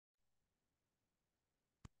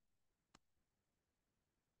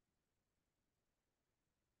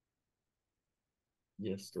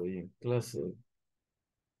Ya estoy en clase.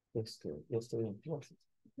 Ya estoy en clase.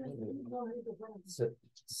 Sí.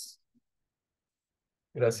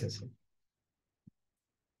 Gracias.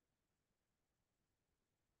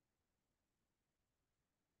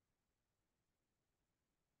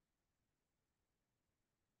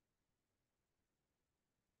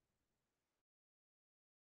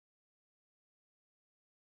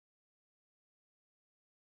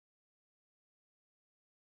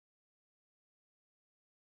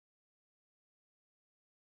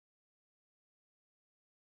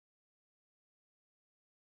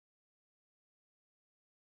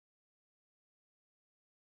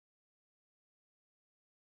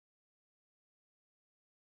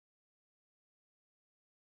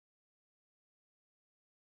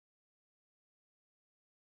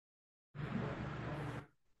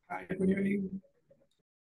 Hi, good evening.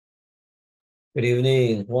 Good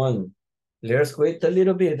evening, Juan. Let's wait a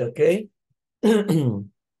little bit, okay?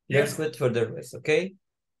 Let's wait for the rest, okay?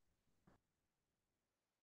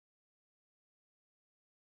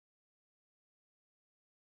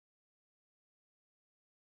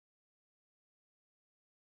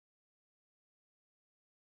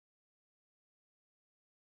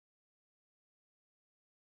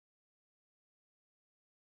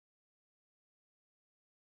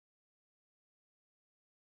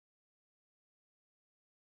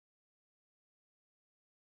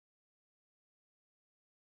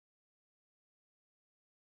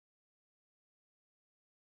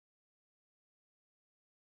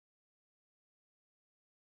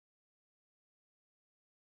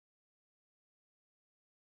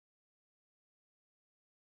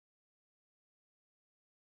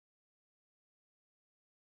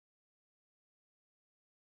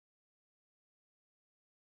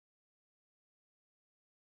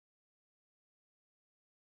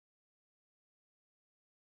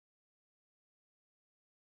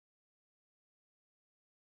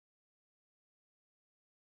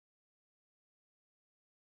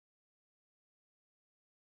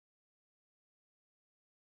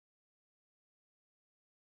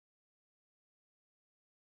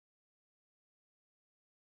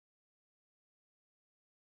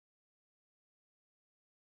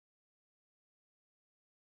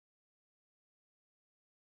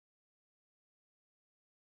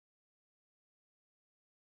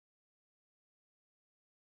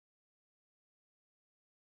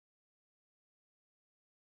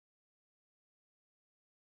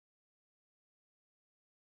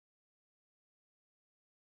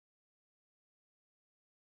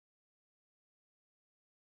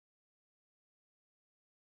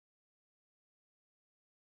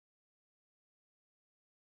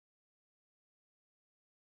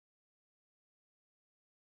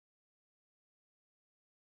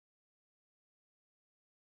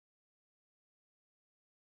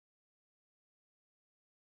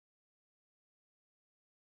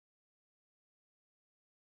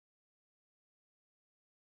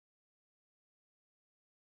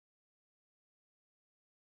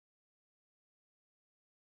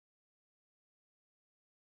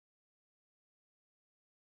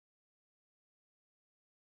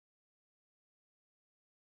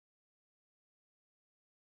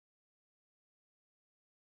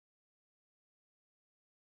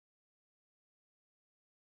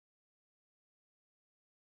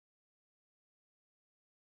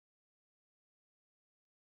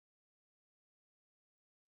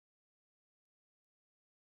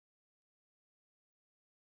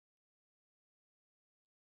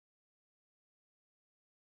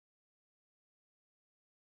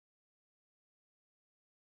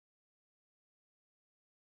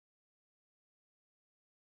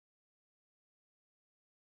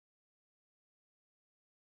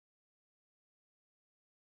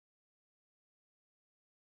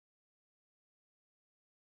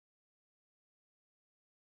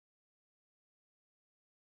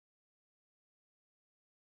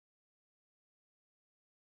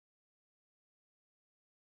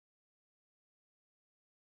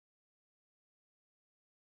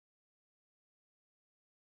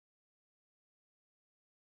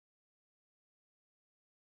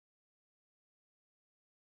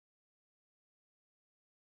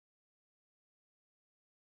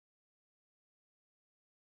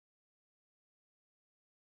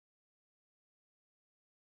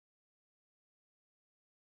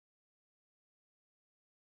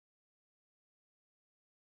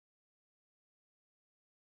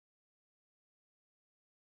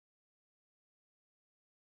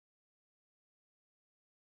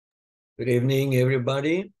 Good evening,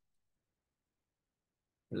 everybody.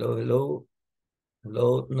 Hello, hello.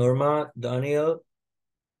 Hello, Norma, Daniel.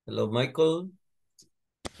 Hello, Michael.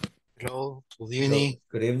 Hello, good So, evening.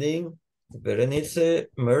 good evening. Berenice,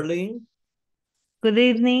 Merlin. Good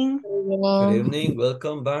evening. Good evening.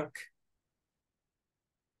 Welcome back.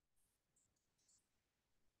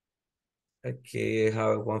 Okay, I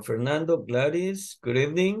have Juan Fernando, Gladys. Good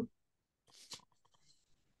evening.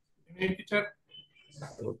 Good evening, teacher.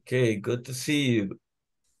 Okay, good to see you.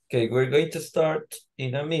 Okay, we're going to start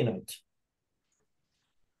in a minute.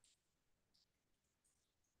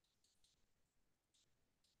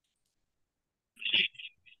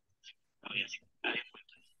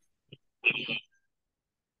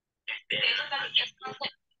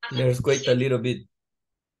 Let's wait a little bit,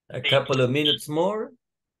 a couple of minutes more.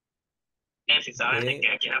 Okay.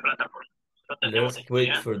 Let's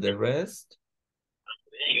wait for the rest.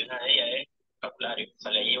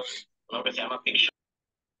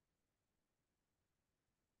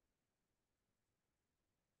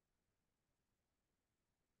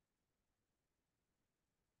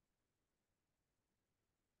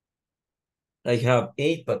 I have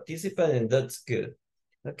 8 participants, and that's good.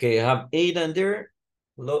 Okay, I have Aiden there.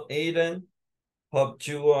 Hello, Aiden. Hope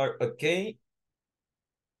you are okay.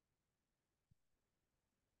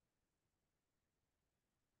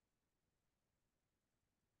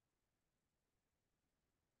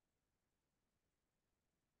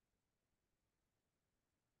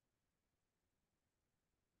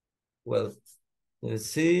 Well, let's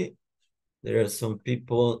see. There are some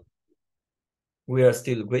people. We are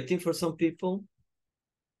still waiting for some people.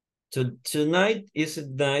 Tonight is a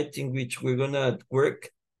night in which we're gonna work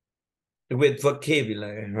with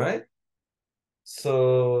vocabulary, right?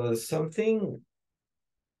 So something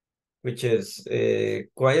which is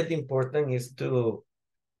quite important is to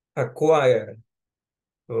acquire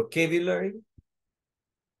vocabulary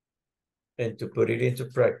and to put it into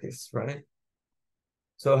practice, right?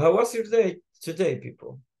 So how was your day today,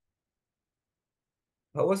 people?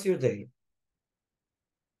 How was your day?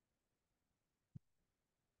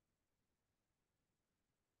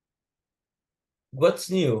 What's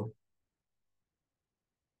new?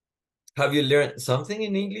 Have you learned something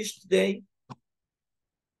in English today?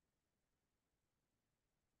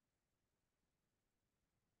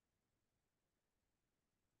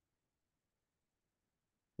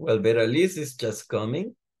 Well, Beraliz is just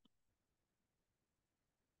coming.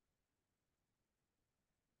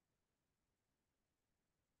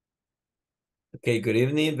 Okay, good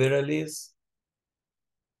evening, Beraliz.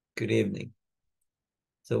 Good evening.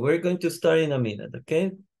 So we're going to start in a minute,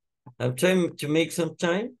 okay? I'm trying to make some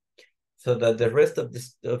time so that the rest of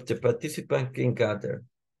the participants can gather.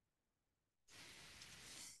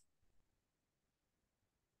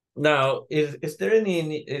 Now, is there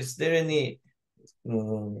any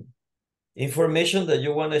information that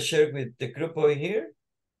you want to share with the group over here?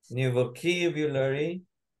 New vocabulary,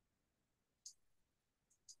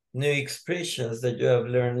 new expressions that you have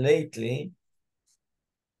learned lately.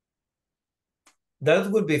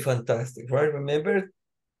 That would be fantastic, right? Remember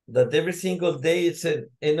that every single day it's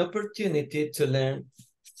an opportunity to learn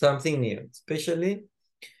something new, especially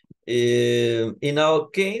in our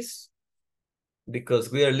case,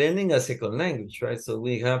 because we are learning a second language, right? So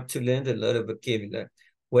we have to learn a lot of vocabulary.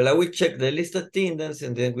 Well, I will check the list attendance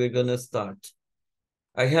and then we're gonna start.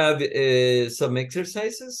 I have some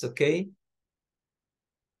exercises, okay,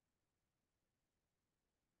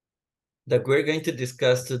 that we're going to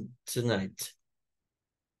discuss tonight.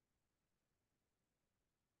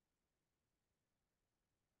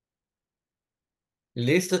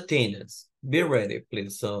 List attendance, be ready,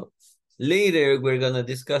 please. So later we're gonna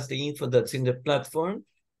discuss the info that's in the platform.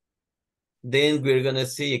 Then we're gonna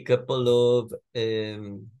see a couple of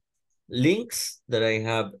links that I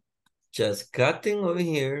have just cutting over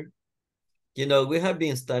here. You know, we have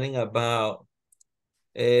been studying about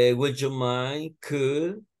would you mind,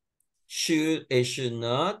 could, should, and should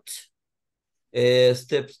not,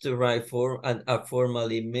 steps to write for a formal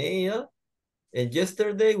email. And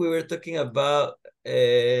yesterday we were talking about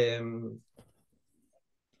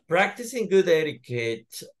practicing good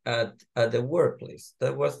etiquette at the workplace.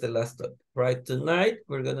 That was the last topic, right? Tonight,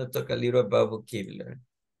 we're gonna talk a little about vocabulary.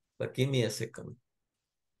 But give me a second.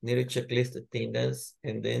 Need a checklist attendance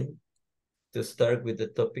and then to start with the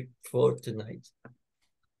topic for tonight.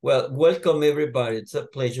 Well, welcome everybody. It's a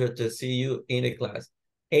pleasure to see you in the class.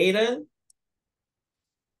 Aiden?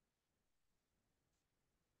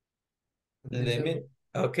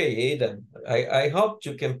 Okay, Aiden. I hope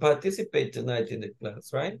you can participate tonight in the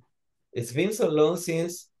class, right? It's been so long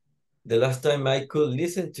since the last time I could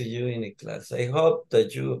listen to you in a class. I hope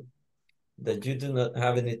that you do not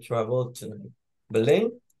have any trouble tonight.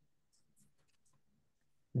 Belen?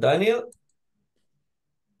 Daniel?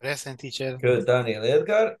 Present, teacher. Good, Daniel.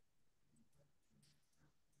 Edgar?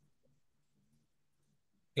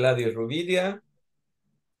 Gladys Rubidia.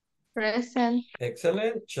 Present.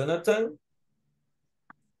 Excellent. Jonathan.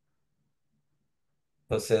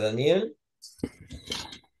 José Daniel.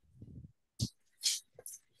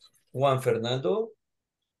 Juan Fernando.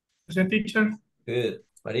 Present, teacher. Good.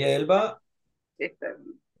 María Elba.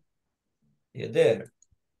 You're there.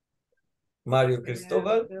 Mario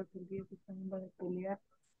Cristóbal.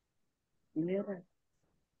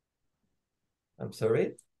 I'm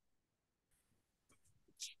sorry.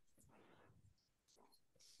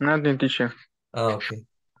 Nothing, teacher. Ah, okay.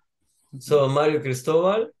 So, Mario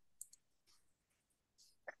Cristóbal.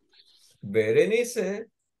 Berenice.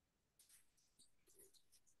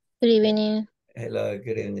 Good evening. Hello,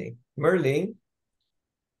 good evening. Merlin.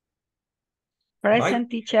 Present,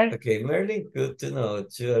 teacher. Okay, Merlin, good to know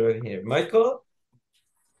you are here. Michael.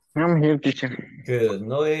 I'm here, teacher. Good.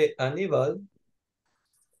 Noé Aníbal.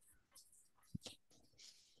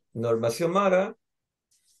 Norma Xiomara.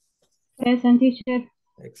 Present, teacher.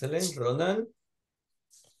 Excellent. Ronan.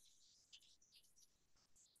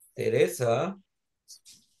 Teresa.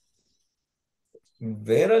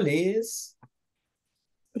 Vera Liz.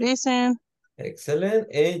 Present. Excellent.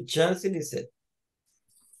 And Jancy Lisette.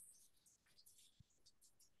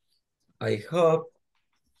 I hope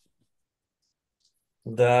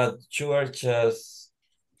that you are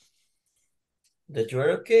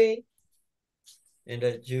okay and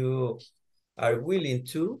that you are willing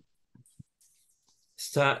to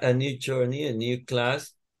start a new journey, a new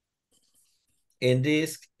class in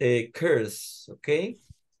this course, okay?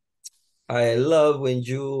 I love when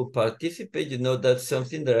you participate. You know, that's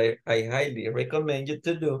something that I highly recommend you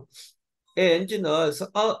to do. And, you know,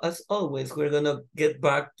 as always, we're going to get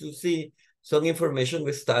back to see some information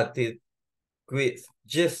we started with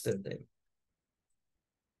yesterday.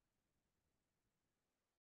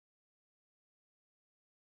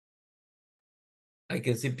 I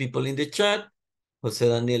can see people in the chat. Jose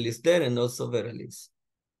Daniel is there and also Veralis.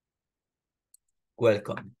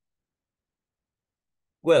 Welcome.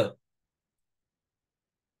 Well,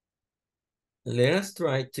 let us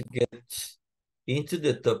try to get into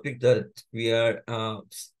the topic that we are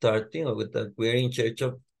starting, or that we're in charge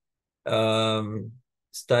of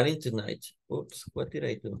starting tonight. Oops, what did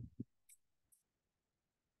I do?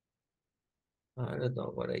 I don't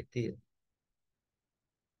know what I did.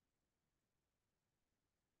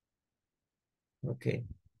 Okay.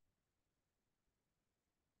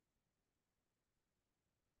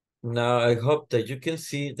 Now I hope that you can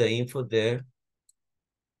see the info there.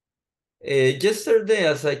 Yesterday,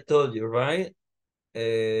 as I told you, right?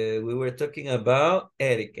 We were talking about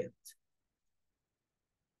etiquette.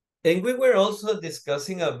 And we were also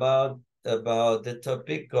discussing about the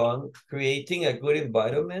topic on creating a good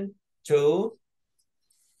environment to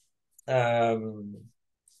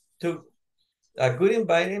a good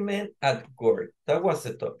environment at work. That was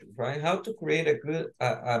the topic, right? How to create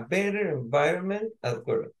a better environment at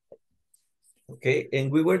work. Okay, and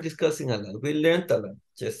we were discussing a lot. We learned a lot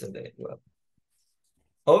yesterday. Well,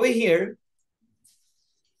 over here,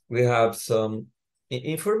 we have some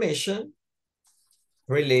information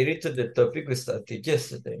related to the topic we started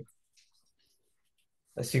yesterday.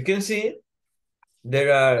 As you can see,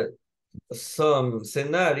 there are some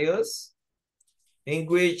scenarios in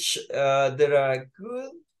which there are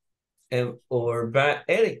good or bad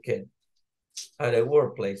etiquette at a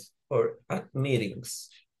workplace or at meetings.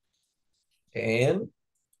 And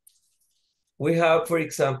we have, for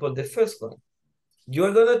example, the first one.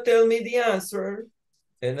 You're going to tell me the answer,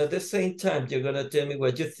 and at the same time, you're going to tell me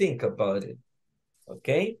what you think about it.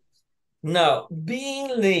 Okay? Now, being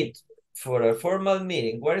late for a formal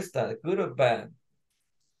meeting, what is that, good or bad?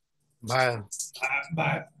 Bad.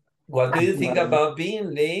 Bad. What do you think about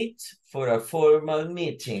being late for a formal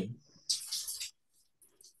meeting?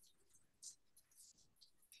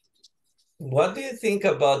 What do you think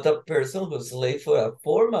about a person who's late for a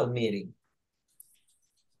formal meeting?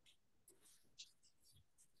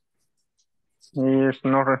 He is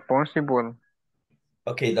not responsible.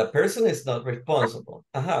 Okay, the person is not responsible.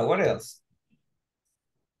 What else?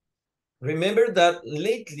 Remember that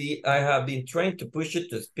lately I have been trying to push you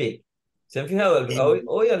to speak. ¿Se han fijado?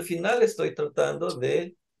 Hoy al final estoy tratando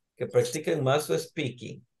de que practiquen más su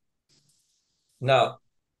speaking. Now,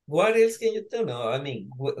 what else can you tell me? I mean,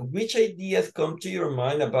 which ideas come to your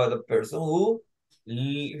mind about a person who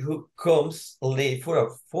comes late for a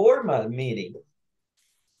formal meeting?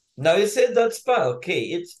 Now you said that's bad. Okay,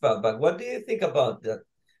 it's bad. But what do you think about that?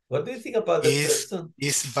 What do you think about the person?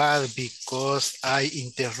 It's bad because I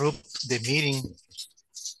interrupt the meeting.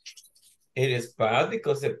 It is bad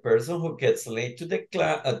because the person who gets late to the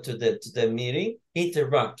class to the meeting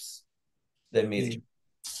interrupts the meeting.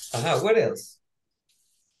 What else?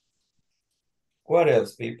 What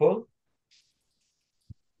else, people?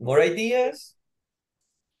 More ideas?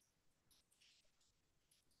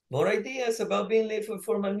 More ideas about being late for a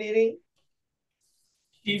formal meeting?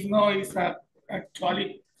 If no, it's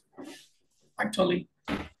actually.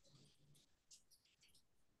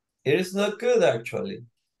 It is not good, actually.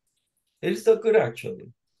 It is not good,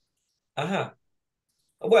 actually. Well,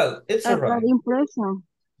 it's all A bad right. impression.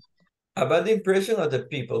 A bad impression of the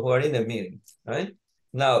people who are in the meeting, right?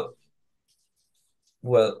 Now,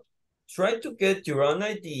 well, try to get your own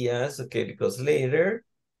ideas, okay? Because later,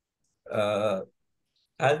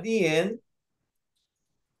 at the end,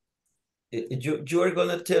 you are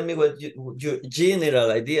gonna tell me what your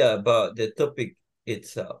general idea about the topic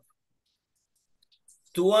itself.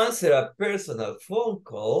 To answer a personal phone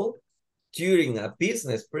call during a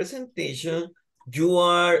business presentation, you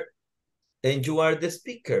are the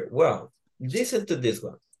speaker. Well, listen to this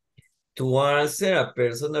one. To answer a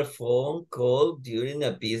personal phone call during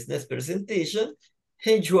a business presentation,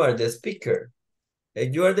 and you are the speaker.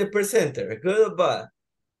 And you are the presenter. Good or bad?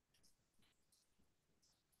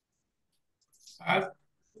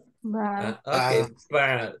 Bad. Okay,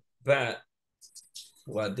 bad.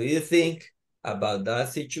 What do you think about that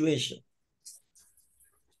situation?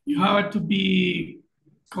 You have to be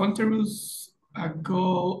continuous,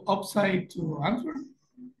 go upside to answer.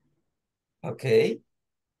 Okay.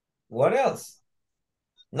 What else?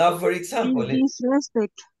 Now, for example,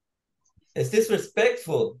 Disrespect. it's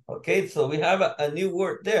disrespectful. Okay, so we have a new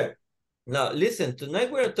word there. Now, listen,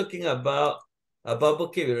 tonight we're talking about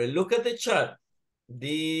vocabulary. Look at the chat.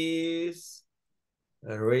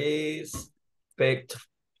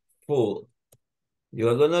 Disrespectful. You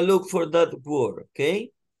are gonna look for that word,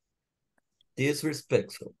 okay?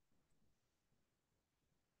 Disrespectful.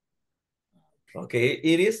 Okay,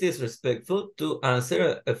 it is disrespectful to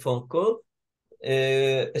answer a phone call,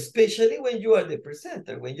 especially when you are the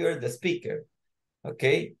presenter, when you are the speaker.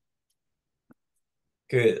 Okay,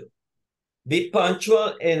 good. Be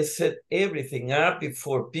punctual and set everything up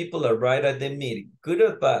before people arrive at the meeting. Good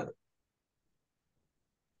or bad?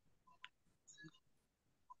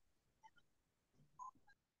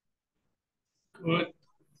 Good.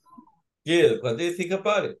 Good. What do you think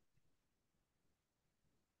about it?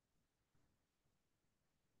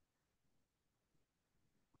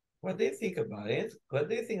 What do you think about it? What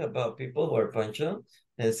do you think about people who are punctual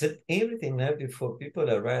and set everything up before people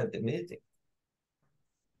arrive at the meeting?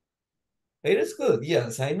 It is good.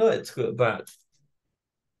 Yes, I know it's good, but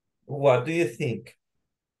what do you think?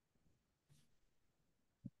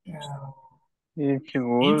 It's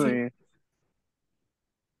good.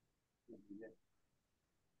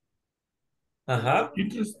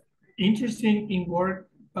 Interesting in work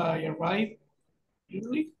by arrive,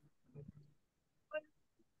 usually.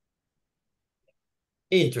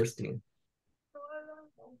 Interesting.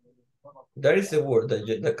 That is the word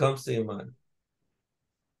that comes to your mind.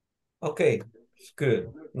 Okay,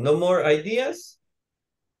 good. No more ideas?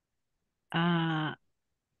 That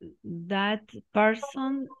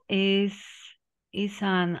person is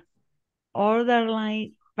an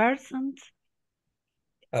orderly person.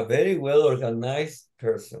 A very well-organized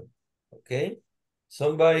person, okay?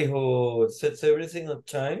 Somebody who sets everything on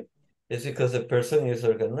time is because the person is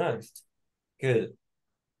organized. Good.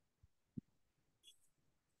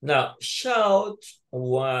 Now, shout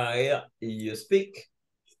while you speak.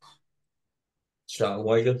 Shout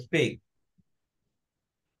while you speak.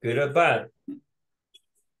 Good or bad?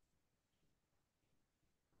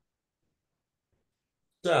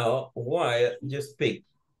 Shout while you speak.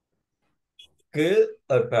 Good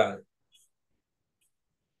or bad?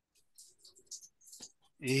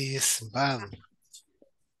 Is bad.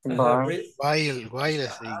 While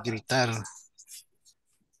gritar.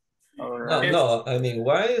 No, I mean,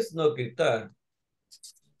 why is no gritar?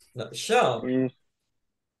 No, shout.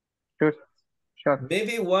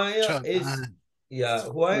 Maybe why is, yeah,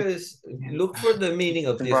 why is, look for the meaning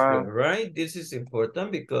of this word, right? This is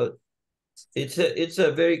important because it's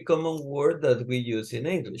a very common word that we use in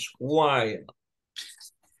English. While.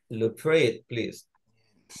 Look for it, please.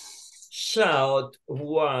 Shout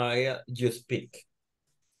while you speak.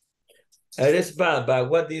 It is bad, but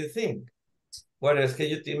what do you think? What else can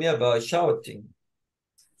you tell me about shouting?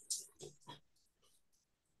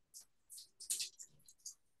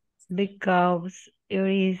 Because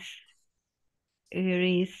it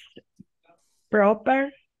is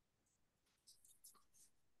proper.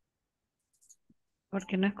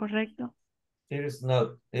 Porque no es correcto. It is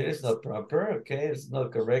not proper, okay? It's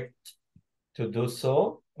not correct to do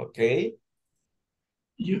so, okay?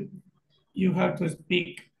 You have to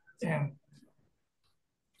speak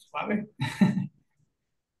Vale.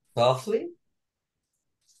 Softly?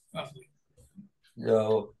 Lovely.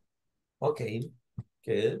 No. Okay,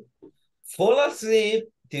 good. Fall asleep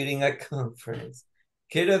during a conference.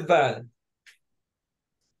 Good or bad?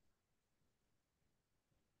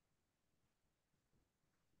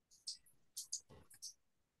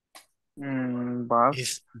 But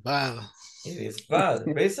It's bad. It is bad.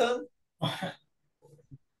 Reason?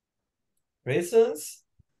 Reasons?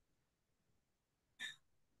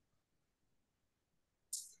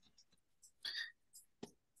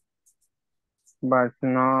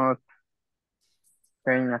 not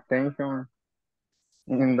paying attention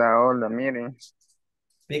in the all the meeting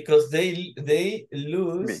Because they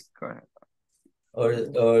lose because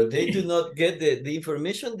or they do not get the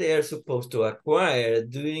information they are supposed to acquire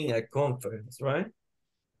during a conference, right?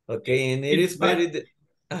 Okay, and it It's is very...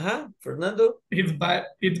 bad. Fernando? It's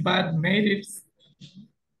bad merits.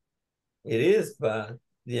 It is bad.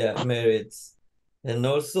 Yeah, merits. And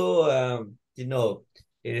also, you know,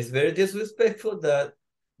 it is very disrespectful that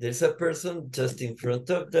there's a person just in front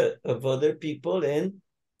of other people and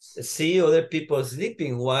see other people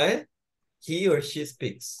sleeping while he or she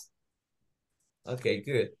speaks. Okay,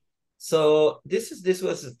 good. So this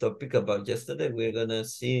was a topic about yesterday. We're gonna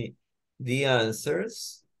see the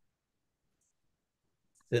answers.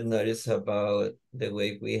 The notice about the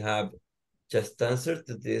way we have just answered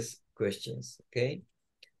to these questions. Okay.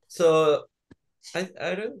 So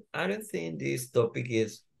I don't think this topic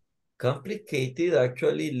is complicated.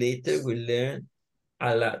 Actually, later we learn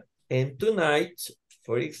a lot. And tonight,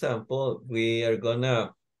 for example, we're gonna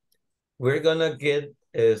get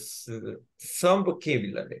some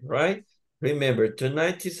vocabulary, right? Remember,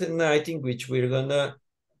 tonight is a night in which we're gonna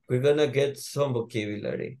get some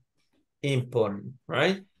vocabulary. Important,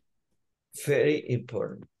 right? Very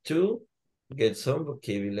important to get some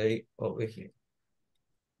vocabulary over here.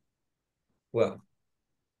 Well,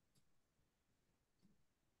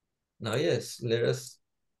 now yes, let us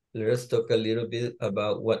talk a little bit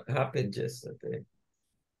about what happened yesterday.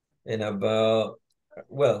 And about,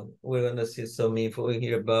 well, we're gonna see some info in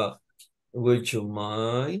here about, would you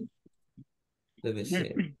mind? Let me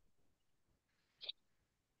see.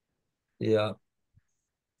 Yeah.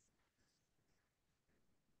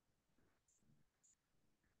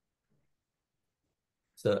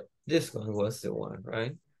 So this one was the one,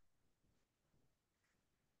 right?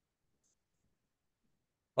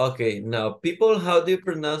 Okay, now people, how do you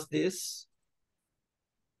pronounce this?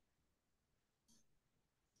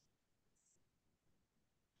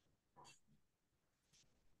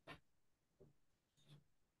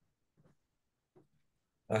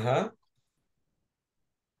 Uh-huh.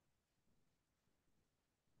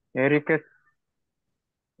 etiquette,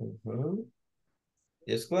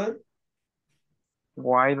 This one?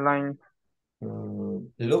 guidelines,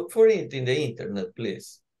 Look for it in the internet,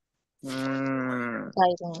 please. Guideline.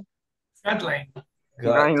 Guideline.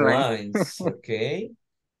 guidelines, Guidelines, okay.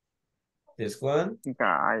 This one?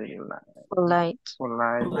 guidelines, Polite.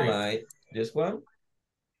 Polite. This one?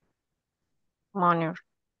 Manner.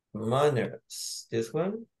 Manners. This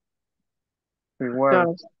one?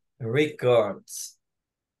 reward, Regards.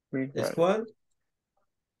 This one?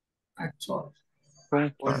 Actual.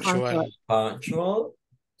 Punctual. Punctual.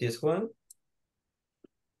 This one?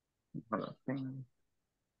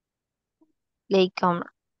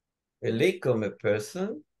 Latecomer. A latecomer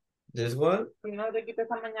person. This one?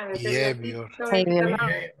 Behavior.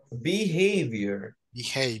 Behavior.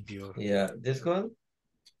 Behavior. Yeah. This one?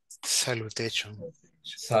 Salutation.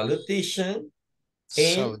 Salutation.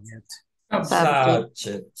 And Subject.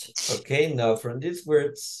 subject. Okay, now from these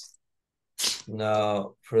words,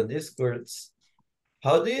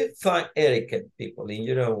 how do you find etiquette, people, in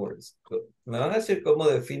your own words? Me van a decir cómo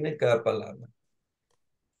definen cada palabra.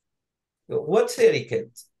 What's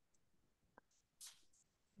etiquette?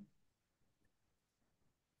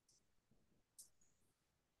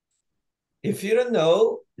 If you don't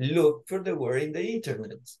know, look for the word in the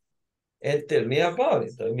internet and tell me about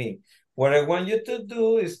it. I mean, what I want you to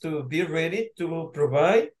do is to be ready to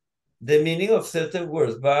provide the meaning of certain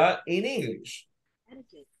words, but in English.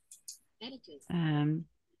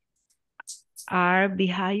 Our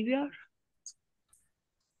behavior.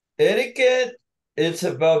 Etiquette, it's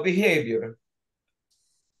about behavior.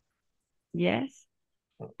 Yes.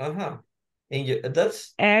 And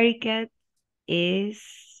that's... Etiquette is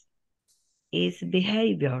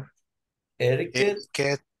behavior.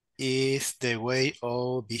 Etiquette is the way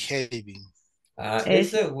of behaving.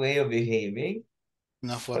 It's a way of behaving.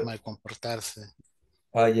 Una forma de comportarse.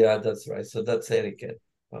 Oh, yeah, that's right. So that's etiquette.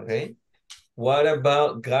 Okay. What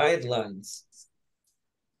about guidelines?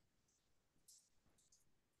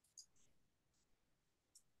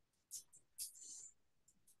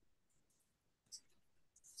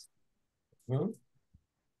 Hmm?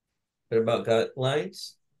 What about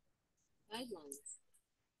guidelines?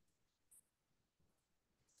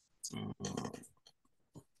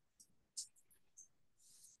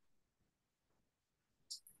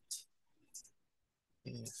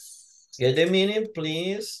 Get the meaning,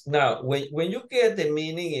 please. Now, when you get the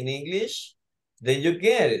meaning in English, then you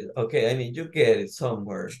get it. Okay, I mean, you get it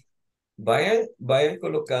somewhere. Vayan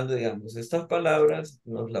colocando, digamos, estas palabras,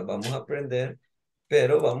 nos las vamos a aprender,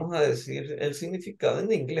 pero vamos a decir el significado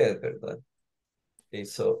en inglés, ¿verdad? Okay,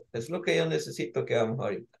 so, es lo que yo necesito que hagamos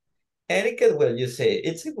ahorita. Etiquette, well, you say,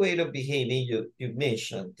 it's a way of behaving, you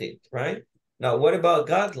mentioned it, right? Now, what about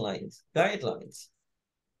guidelines? Guidelines.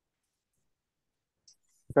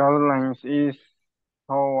 Guidelines is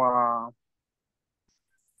how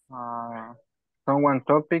someone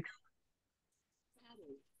topics.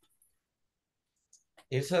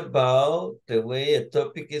 It's about the way a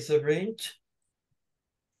topic is arranged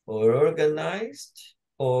or organized,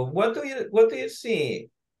 or what do you see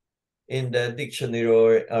in the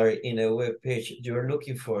dictionary or in a web page? You're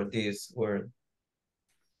looking for this word.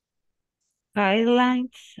 Guidelines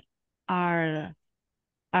are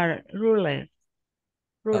rules.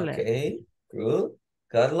 Okay, good.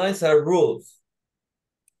 Guidelines are rules.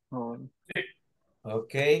 Oh,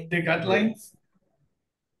 Okay. The guidelines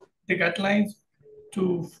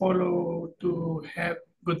to follow to have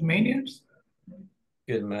good manners.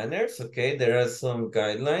 Good manners. Okay, there are some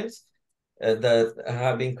guidelines that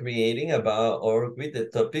have been creating about or with the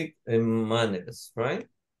topic manners, right?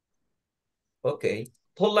 Okay.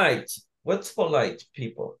 Polite. What's polite,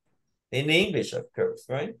 people? In English, of course,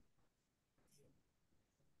 right?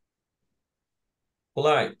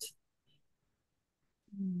 Polite.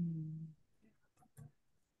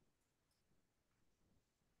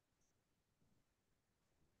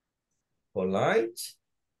 Polite.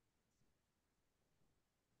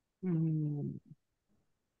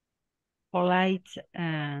 Polite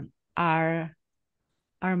are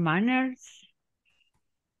manners.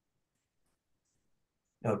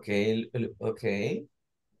 Okay, okay.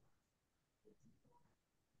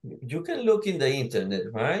 You can look in the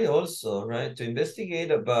internet, right? Also, right, to investigate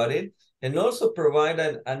about it and also provide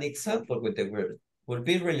an example with the word. Would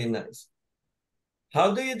be really nice.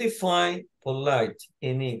 How do you define polite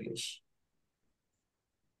in English?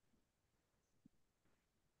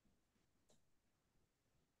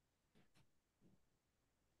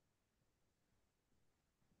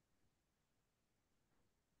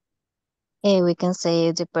 We can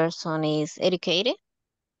say the person is educated.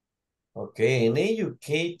 Okay, an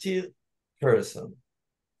educated person.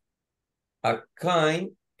 A kind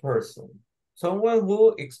person. Someone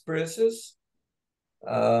who expresses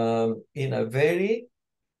in a very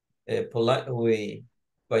polite way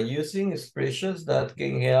by using expressions that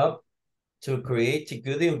can help to create a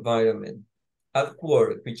good environment at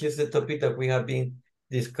work, which is the topic that we have been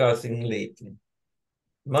discussing lately.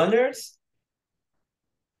 Manners.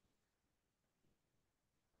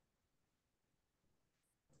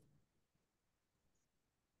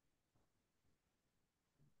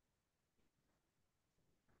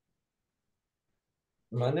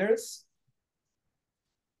 Manners.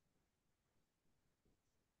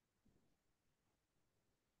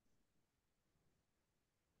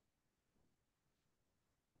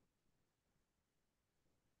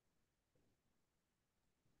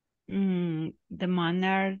 The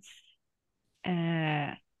manners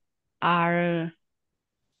are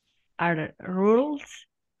rules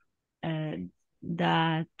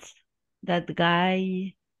that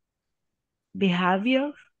guide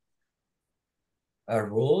behavior. Are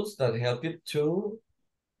rules that help you to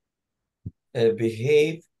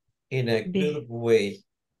behave in a good way.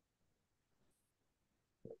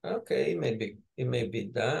 Okay, maybe it may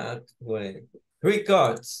be that way.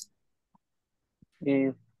 Regards.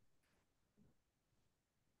 is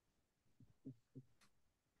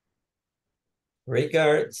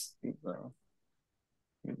Regards.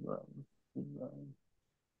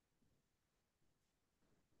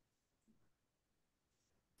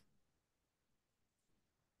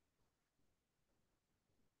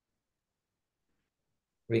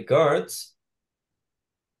 Regards.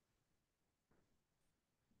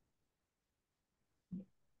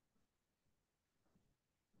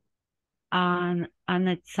 And an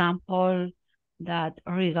example that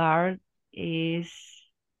regard is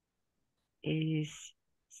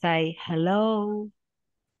say hello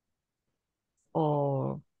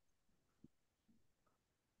or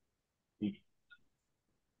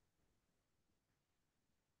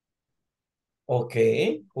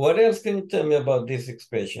Okay. What else can you tell me about this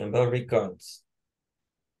expression, about regards?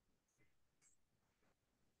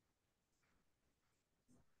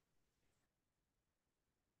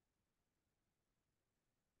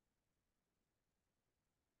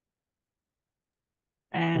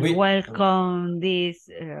 and We- welcome this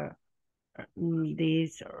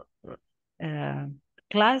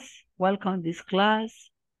class. Welcome this class.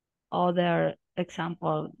 Other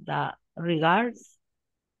example that regards.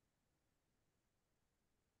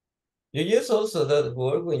 You use also that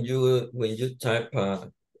word when you type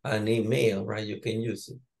an email, right? You can use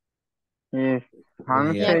it. Yes. Yeah,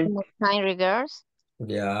 Handshake. como kind regards.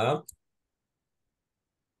 Yeah.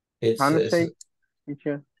 It's Handshake.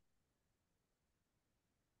 Teacher.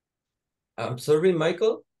 I'm sorry,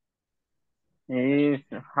 Michael. Is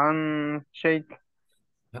handshake.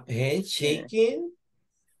 Handshaking.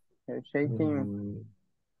 Shaking. Mm,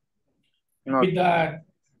 Not.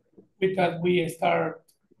 With that we start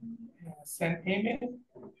send email.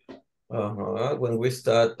 When we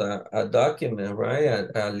start a document, right?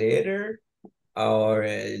 A letter, or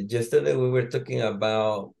yesterday we were talking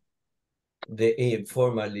about the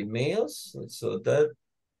informal emails, so that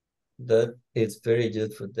is very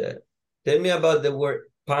good for that. Tell me about the word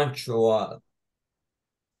punctual.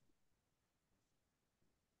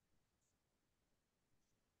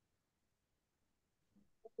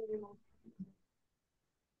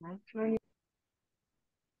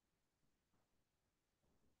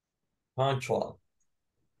 Punctual.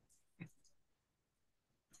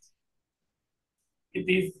 It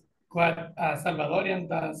is what a Salvadorian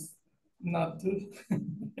does not do.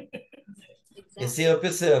 It's the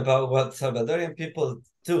opposite about what Salvadorian people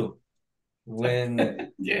do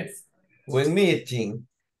when Yes. when meeting.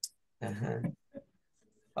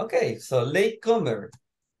 Okay, so latecomer.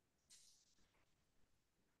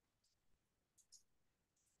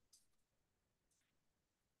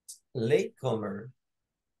 Latecomer.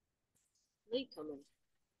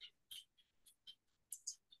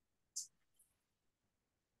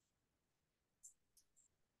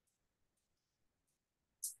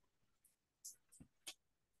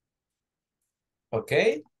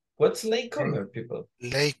 Okay, what's latecomer, people?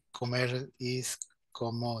 Latecomer is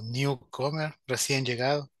como newcomer, recién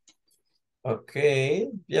llegado. Okay,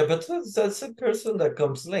 yeah, but that's a person that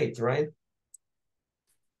comes late, right?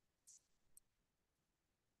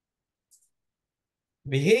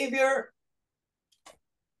 Behavior.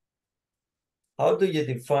 How do you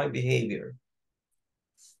define behavior?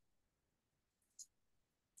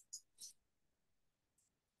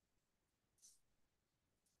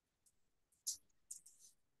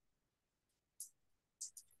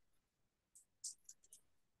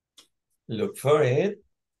 Look for it.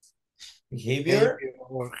 Behavior.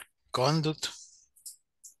 Or conduct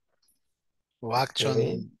or action.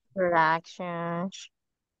 Okay. Your actions,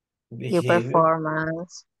 your Behavior.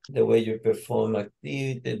 performance. The way you perform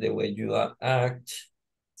activity, the way you act.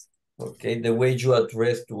 Okay, the way you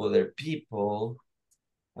address to other people.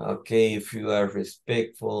 Okay, if you are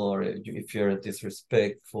respectful or if you're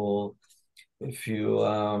disrespectful, if you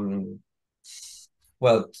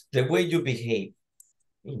well, the way you behave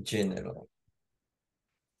in general.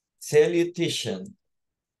 Salutation.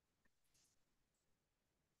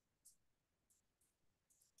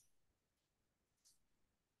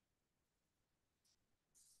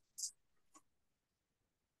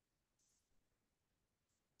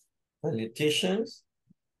 Salutations.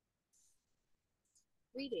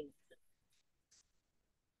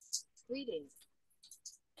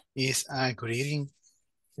 Is a greeting.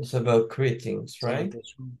 It's about greetings, right?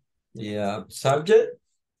 Salutation. Yeah. Subject.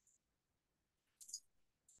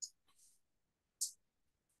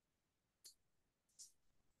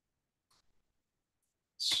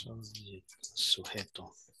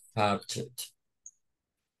 Sujeto. Subject.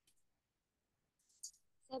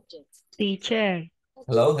 Teacher,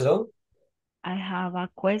 Hello, hello. I have a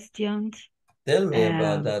question. Tell me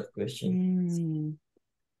about that question.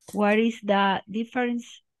 What is the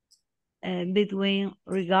difference between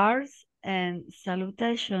regards and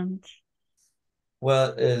salutations?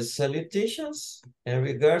 Well, salutations and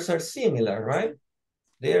regards are similar, right?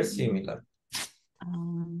 They are similar.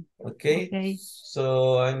 Okay.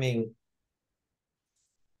 So, I mean,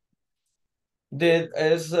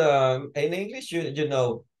 as in English, you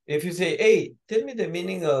know, if you say, hey, tell me the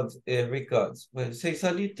meaning of regards, well, you say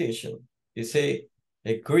salutation, you say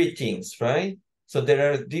greetings, right? So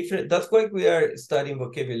there are different, that's why we are studying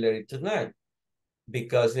vocabulary tonight,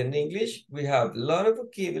 because in English, we have a lot of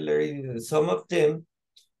vocabulary, and some of them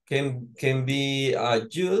can be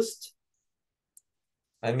used,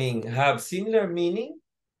 I mean, have similar meaning,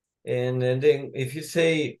 and then if you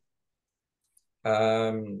say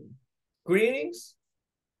greetings,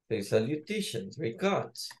 say salutations,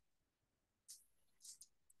 regards.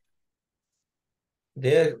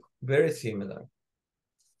 They're very similar.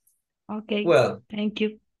 Okay. Well, thank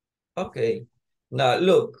you. okay. Now,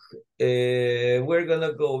 look, we're going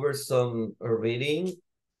to go over some reading,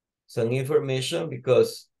 some information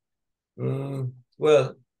because,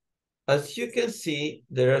 well, as you can see,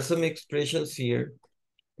 there are some expressions here.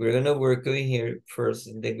 We're going to work over here first,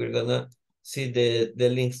 and then we're going to see the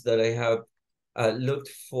links that I have looked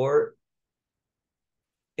for.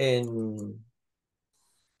 And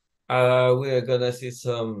we are going to see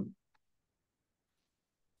some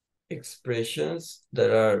expressions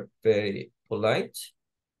that are very polite.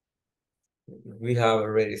 We have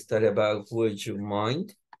already studied about would you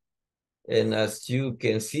mind. And as you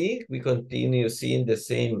can see, we continue seeing the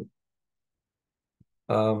same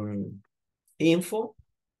info.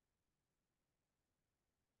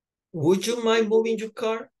 Would you mind moving your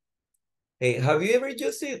car? Hey, have you ever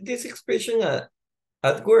used this expression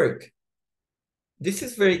at work? This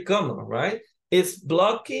is very common, right? It's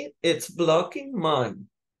blocking mine.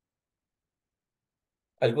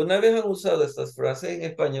 ¿Alguna vez han usado estas frases en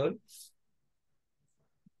español?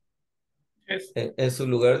 Yes. En su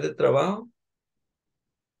lugar de trabajo?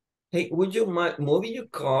 Hey, would you mind moving your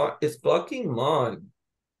car? It's blocking mine.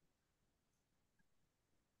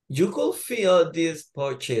 You could fill this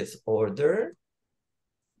purchase order.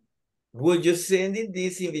 Would you send in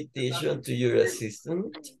this invitation to your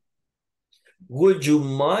assistant? Would you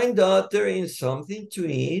mind ordering something to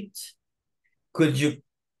eat? Could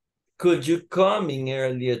you come in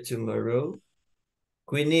earlier tomorrow?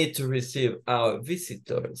 We need to receive our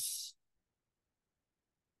visitors.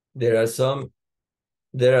 There are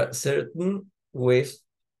certain ways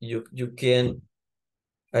you can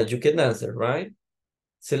answer, right?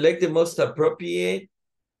 Select the most appropriate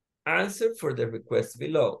answer for the request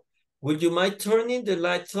below. Would you mind turning the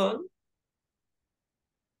lights on?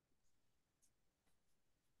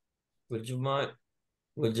 Would you mind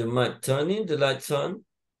turning the lights on?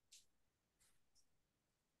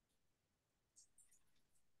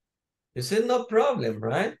 You said no problem,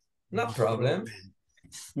 right? No problem.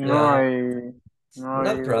 No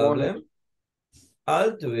problem.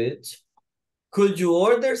 I'll do it. Could you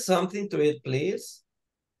order something to eat, please?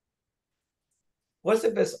 What's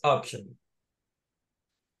the best option?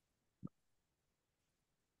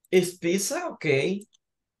 Is pizza okay?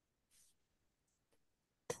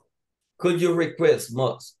 Could you request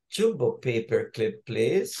most jumbo paper clip,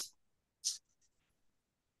 please?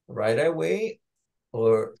 Right away,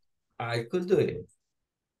 or I could do it.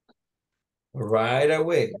 Right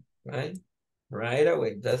away, right? Right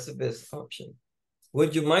away, that's the best option.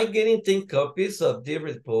 Would you mind getting 10 copies of the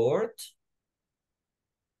report?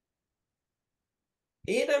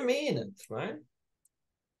 In a minute, right?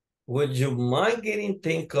 Would you mind getting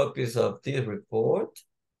 10 copies of the report?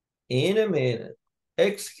 In a minute.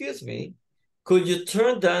 Excuse me, could you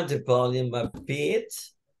turn down the volume a bit?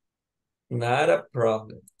 Not a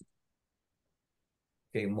problem.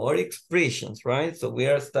 Okay, more expressions, right? So we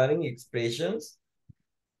are studying expressions.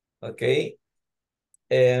 Okay.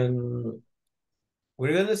 And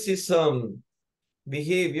we're going to see some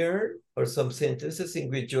behavior or some sentences in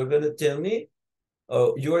which you're going to tell me,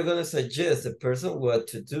 or you are going to suggest the person what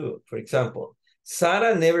to do. For example,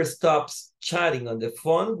 Sarah never stops chatting on the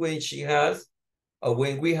phone when she has, or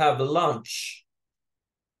when we have lunch.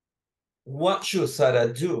 What should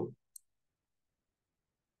Sarah do?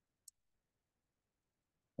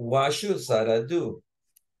 What should Sarah do?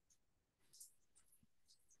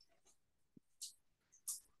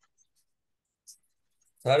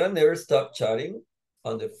 Sarah never stops chatting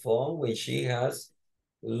on the phone when she has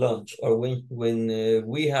lunch, or when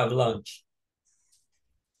we have lunch.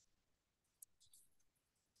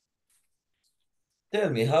 Tell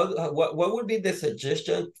me, what would be the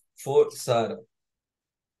suggestion for Sarah?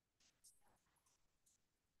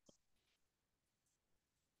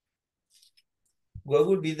 What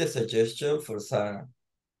would be the suggestion for Sarah?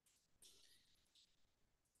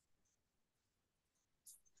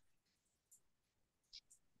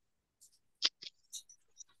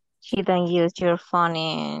 You don't use your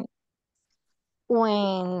phone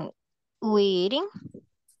when we eating.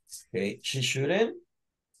 Okay, she shouldn't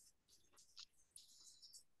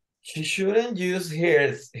use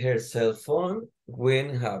her cell phone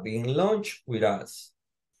when having lunch with us.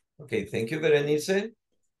 Okay, thank you, Berenice.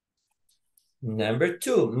 Number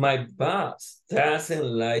 2, my boss doesn't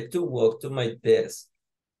like to walk to my desk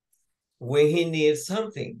when he needs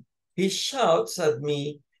something. He shouts at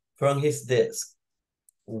me from his desk.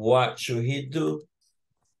 What should he do?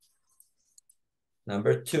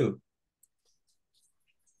 Number 2.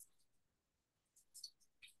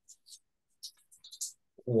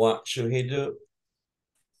 What should he do?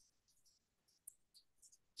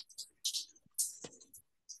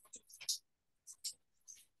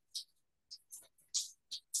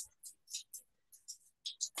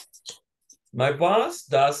 My boss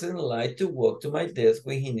doesn't like to walk to my desk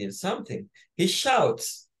when he needs something. He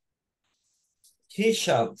shouts. He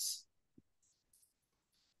shouts.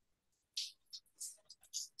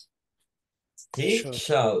 He Shout.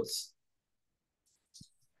 shouts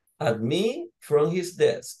at me from his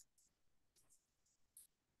desk.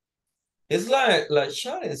 It's like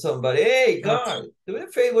shouting somebody, hey, God, do me a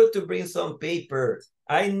favor to bring some paper.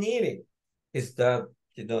 I need it. Is that,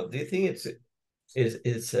 do you think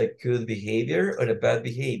it's a good behavior or a bad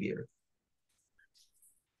behavior?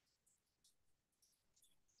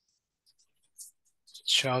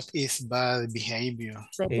 Shout is bad behavior.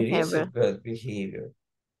 Bad It is a behavior. bad behavior.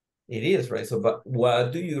 It is, right? So, but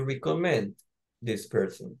what do you recommend this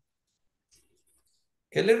person?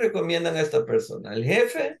 ¿Qué le recomiendan a esta persona? El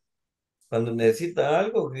jefe, cuando necesita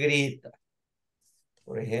algo, grita.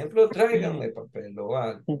 Por ejemplo, tráiganme papel o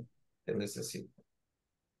algo que necesita.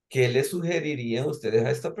 ¿Qué le sugerirían ustedes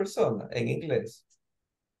a esta persona en inglés?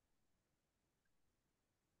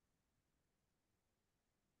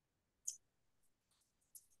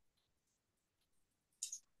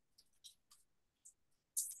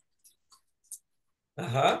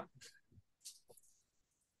 Ajá.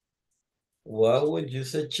 What would you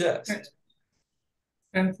suggest?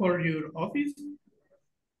 And for your office,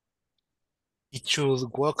 It should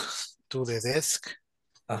walk to the desk.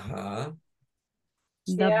 Ajá.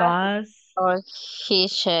 The boss. Or he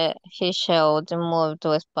should move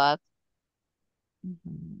to a spot.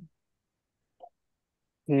 Mhm.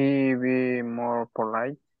 He be more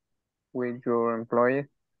polite with your employees.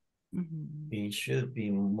 Mhm. He should be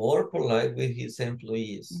more polite with his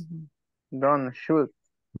employees. Mhm. Don't shoot.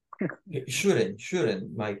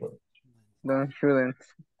 Shouldn't, Michael. Shouldn't.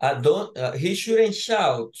 He shouldn't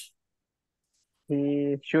shout.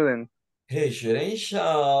 He shouldn't. He shouldn't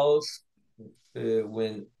shout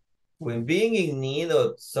when being in need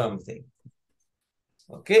of something.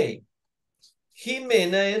 Okay.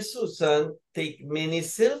 Jimena and Susan take many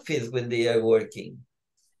selfies when they are working.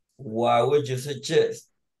 What would you suggest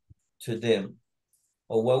to them?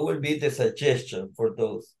 Or what would be the suggestion for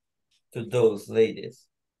those ladies?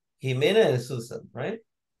 Jimena and Susan, right?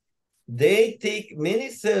 They take many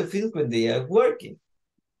selfies when they are working.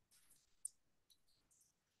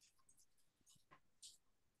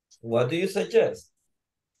 What do you suggest?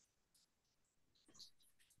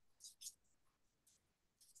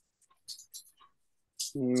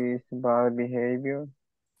 Is bad behavior.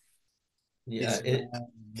 Yeah, It's bad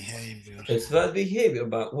behavior. it's bad behavior,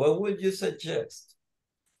 but what would you suggest?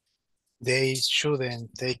 They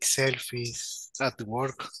shouldn't take selfies at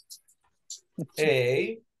work.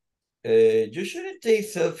 A, you shouldn't take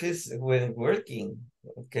selfies when working,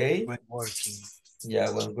 okay? When working. Yeah,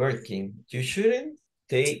 when working. You shouldn't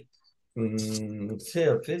take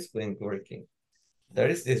selfies when working.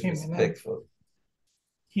 That is disrespectful.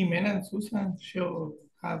 Jimena and Susan should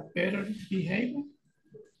have better behavior.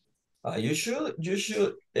 You should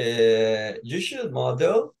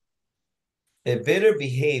model a better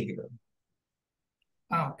behavior.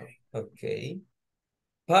 Okay. Okay.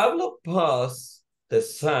 Pablo paused the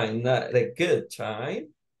sign, not a good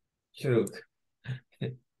time. True.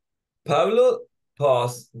 Pablo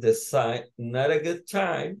paused the sign, not a good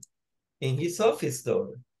time, in his office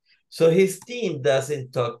door. So his team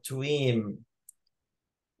doesn't talk to him.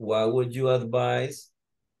 What would you advise,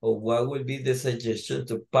 or what would be the suggestion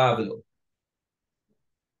to Pablo?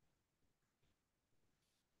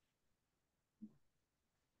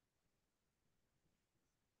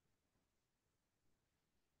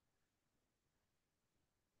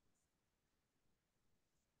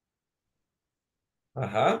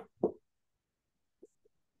 Ajá.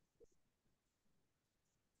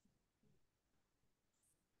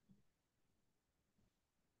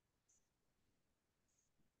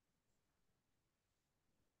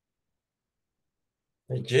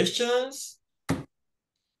 Suggestions?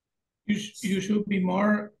 You should be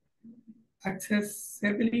more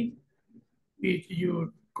accessible with your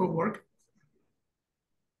coworker.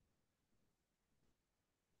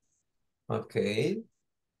 Okay.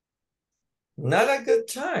 Not a good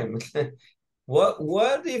time.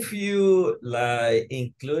 What if you like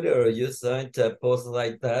include or use such a post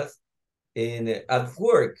like that at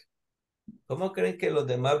work? ¿Cómo creen que los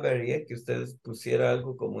demás verían que ustedes pusiera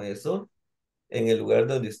algo como eso en el lugar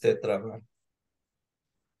donde usted trabaja?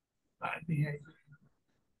 Bad behavior.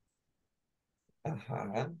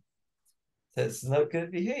 Ajá. That's not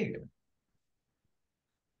good behavior.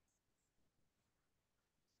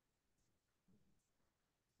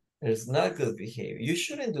 It's not good behavior. You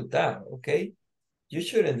shouldn't do that, okay? You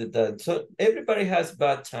shouldn't do that. So everybody has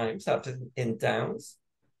bad times, ups and downs,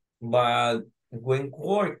 but when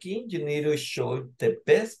working, you need to show the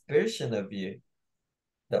best version of you.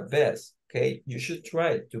 The best, okay? You should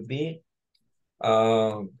try to be,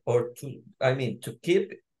 to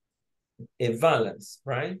keep a balance,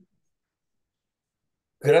 right?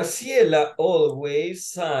 Graciela always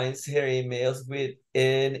signs her emails with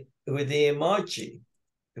the emoji,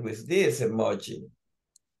 with this emoji.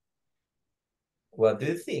 What do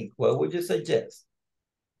you think? What would you suggest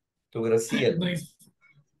to Graciela? Nice.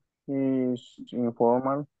 Is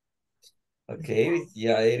informal. Okay,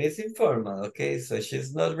 yeah, it is informal. Okay, so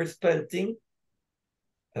she's not respecting,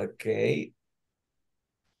 okay,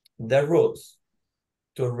 the rules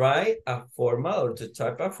to write a formal or to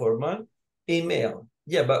type a formal email.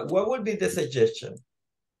 Yeah, but what would be the suggestion?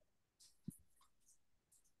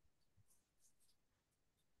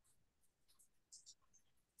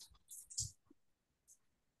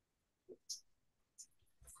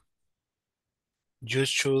 You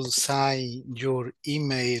should sign your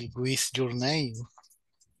email with your name.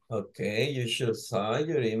 Okay, you should sign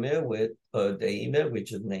your email with the email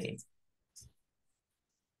with your name.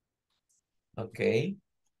 Okay.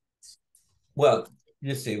 Well,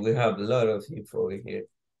 you see, we have a lot of info here.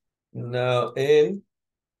 Now,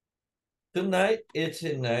 tonight, it's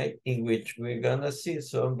a night in which we're gonna see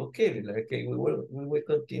some vocabulary. Okay, we will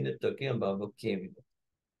continue talking about vocabulary.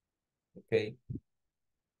 Okay.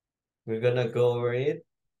 We're gonna go over it.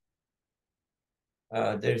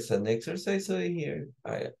 There's an exercise over here.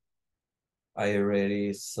 I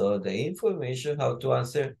already saw the information how to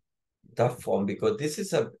answer that form because this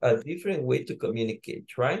is a different way to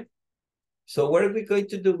communicate, right? So what are we going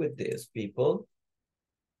to do with this, people?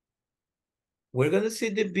 We're going to see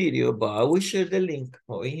the video, but I will share the link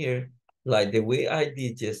over here, like the way I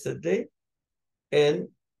did yesterday. And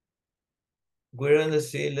we're going to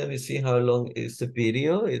see, let me see how long is the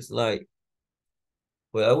video. It's like,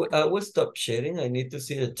 well, I will stop sharing. I need to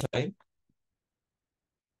see the time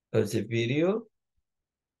of the video.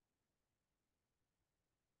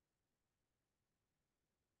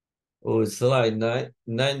 Oh, it's like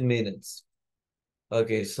nine minutes.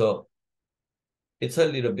 Okay, so it's a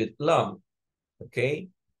little bit long, okay?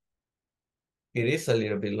 It is a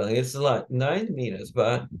little bit long. It's like 9 minutes,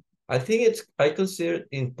 but I think I consider it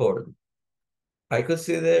important. I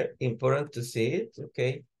consider important to see it,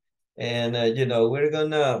 okay? And, we're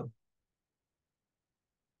gonna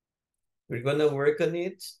work on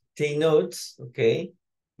it, take notes, okay?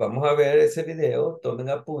 Vamos a ver ese video, tomen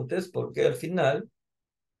apuntes, porque al final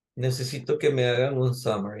necesito que me hagan un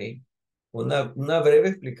summary, una breve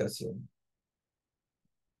explicación.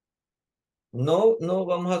 No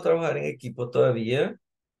vamos a trabajar en equipo todavía,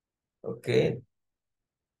 ok,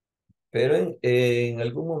 pero en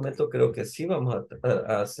algún momento creo que sí vamos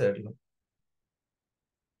a hacerlo.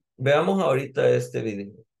 Veamos ahorita este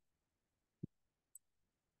video.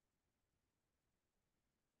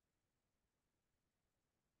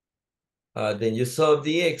 Then you solve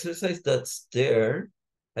the exercise that's there.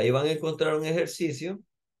 Ahí van a encontrar un ejercicio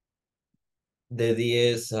de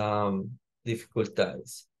 10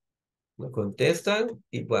 dificultades. Lo contestan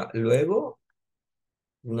y luego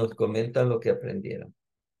nos comentan lo que aprendieron.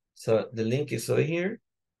 So the link is over here.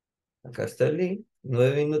 Acá está el link.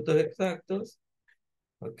 9 minutos exactos.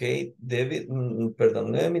 Ok,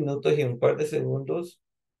 perdón, 9 minutos y un par de segundos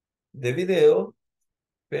de video,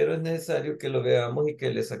 pero es necesario que lo veamos y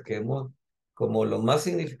que le saquemos como lo más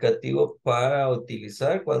significativo para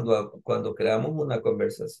utilizar cuando creamos una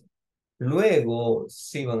conversación. Luego,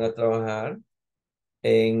 sí van a trabajar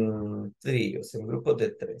en tríos, en grupos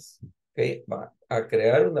de 3. ¿Ok? Va a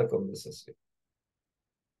crear una conversación.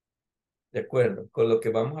 De acuerdo, con lo que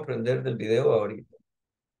vamos a aprender del video ahorita.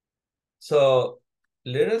 So,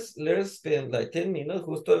 let us spend like 10 minutes,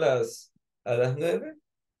 justo a las 9.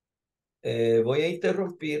 Voy a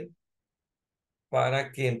interrumpir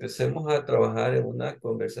para que empecemos a trabajar en una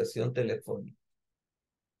conversación telefónica.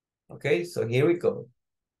 Ok, so here we go.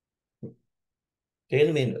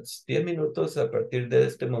 10 minutes, 10 minutos a partir de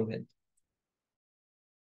este momento.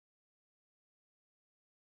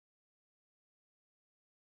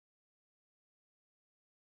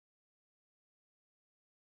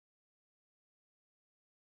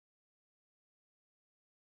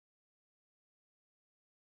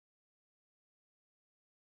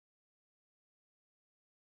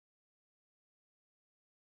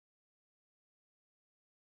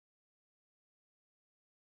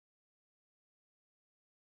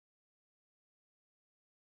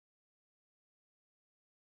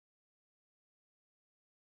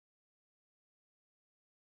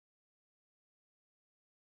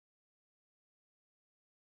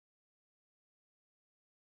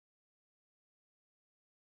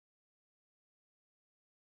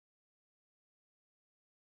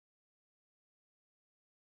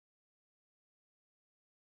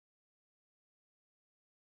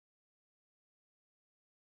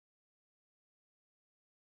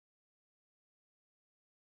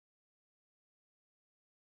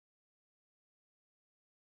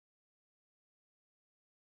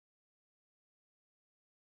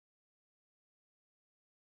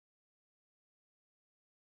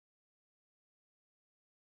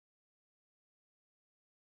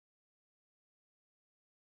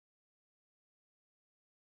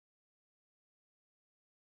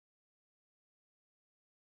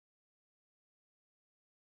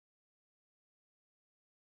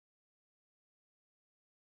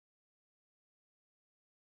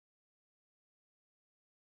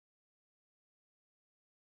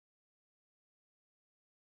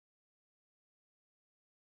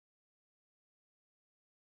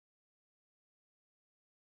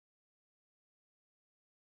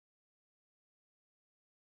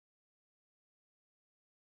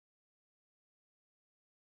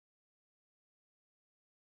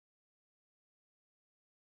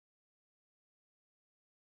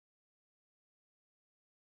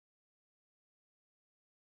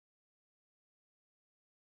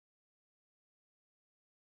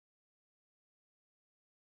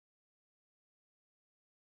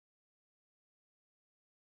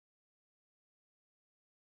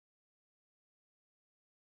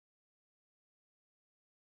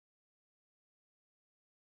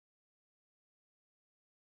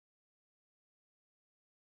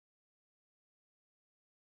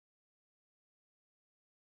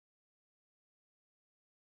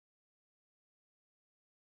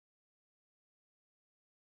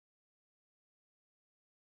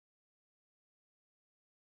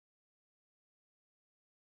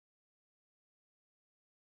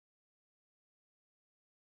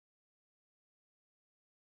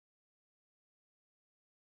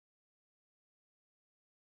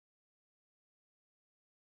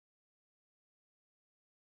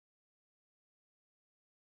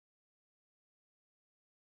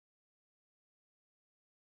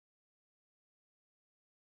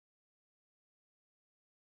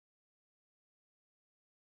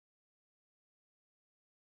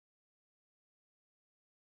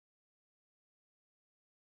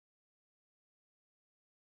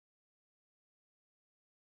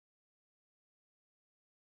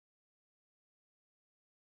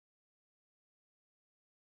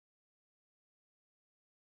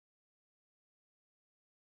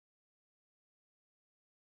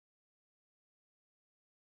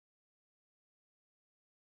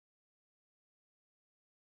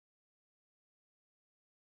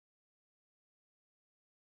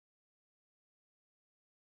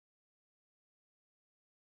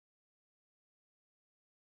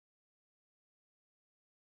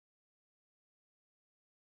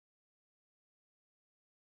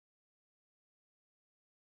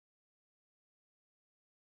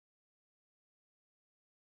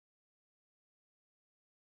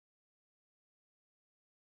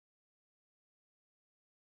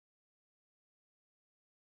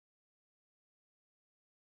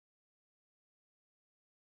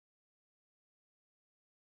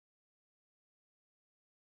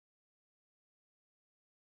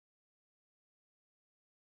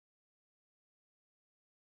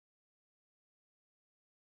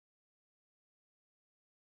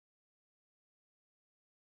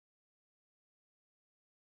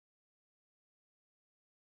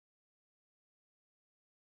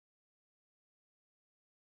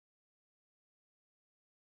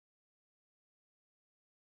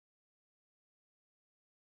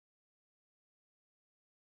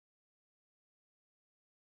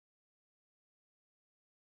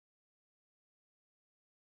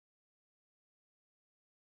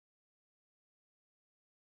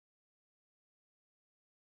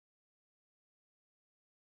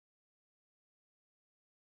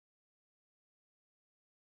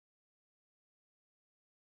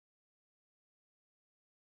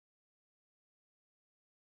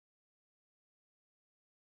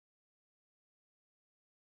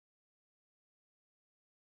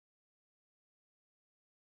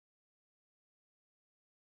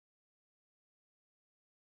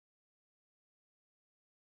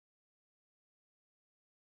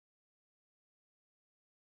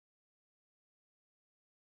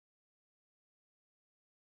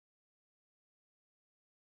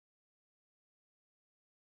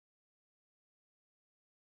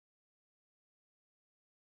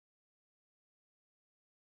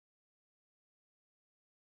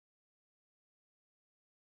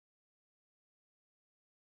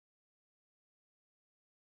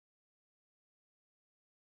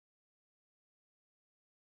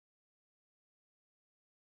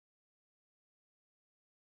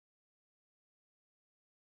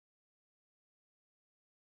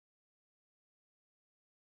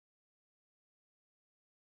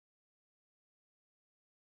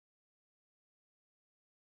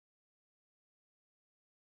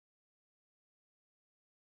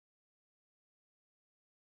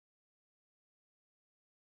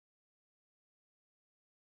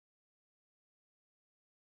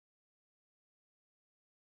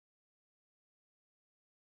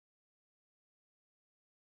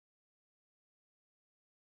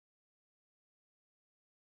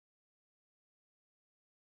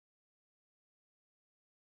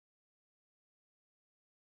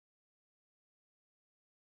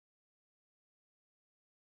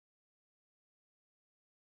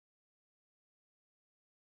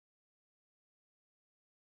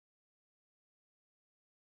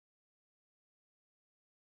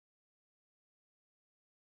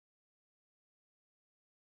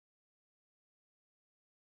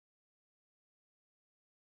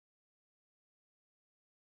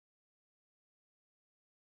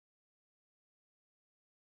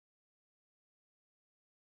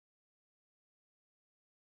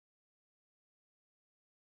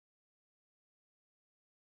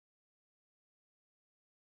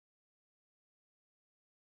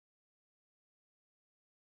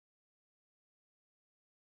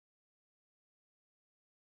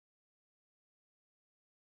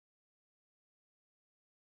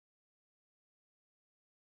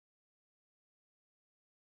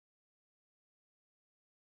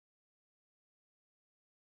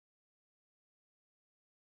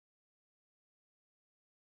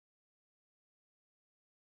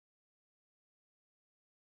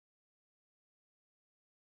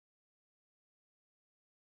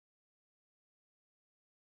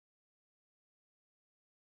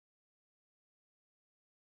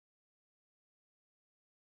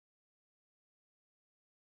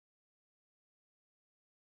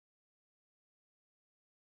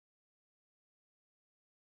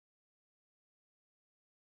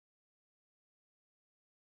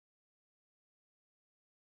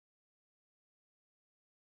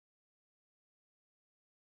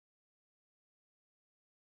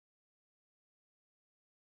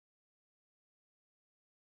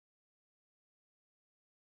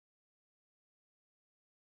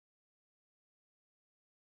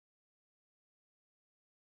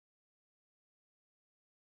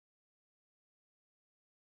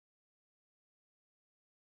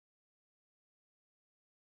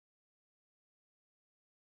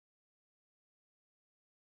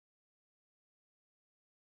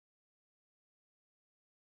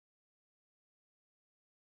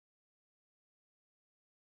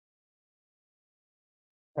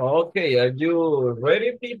 Okay, are you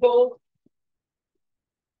ready, people?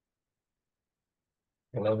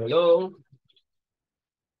 Hello, hello.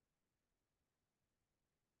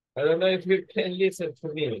 I don't know if you can listen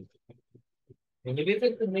to me. Can you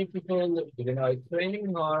listen to me, people? You know, it's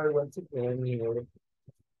raining hard once again here.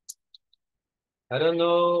 I don't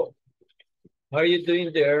know how are you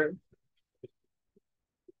doing there.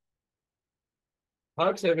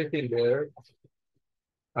 How's everything there?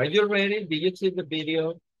 Are you ready? Did you see the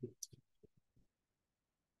video?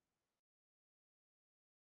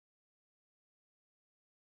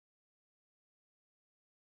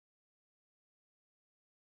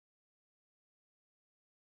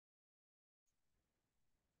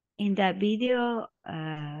 In that video,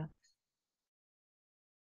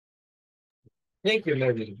 Thank you,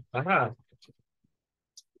 Lily. I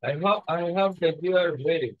hope that you are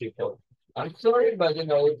ready, people. I'm sorry, but you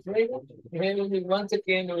know, it's raining once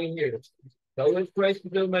again over here. So I will try to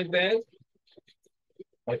do my best.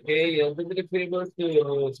 Okay, and do the favor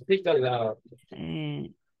to speak aloud.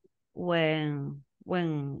 when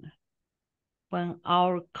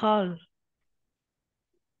our call,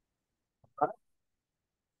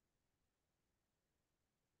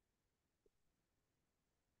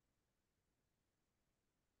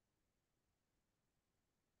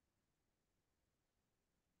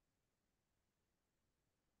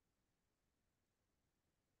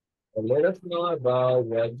 And let us know about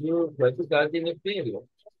what you got in the video.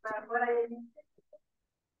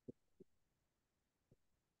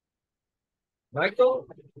 Michael?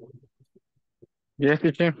 Yes,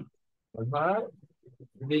 teacher.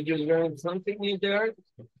 Did you learn something new there?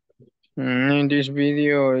 In this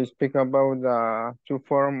video, I speak about the two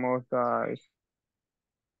forms of the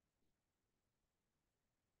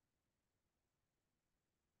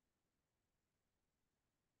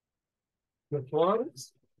The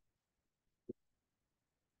forms?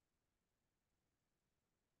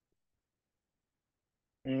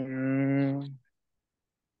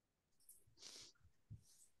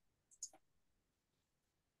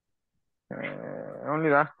 only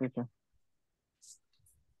that, teacher.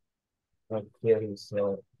 Okay,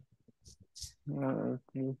 so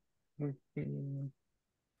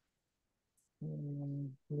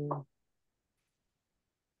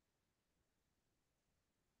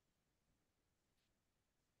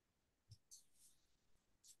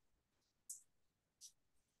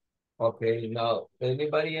okay, now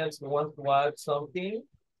anybody else want to add something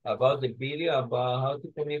about the video about how to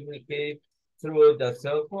communicate through the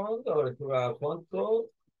cell phone or through a phone call,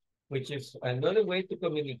 which is another way to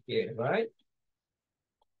communicate, right?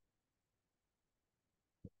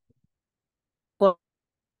 For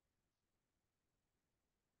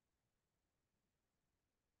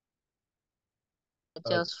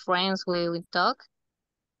just friends we talk.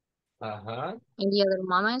 In the other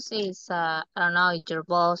moments is I don't know, your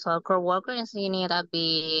boss or coworkers, you need to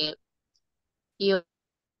be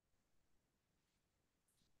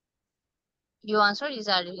you answer is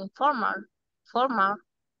that informal. Formal.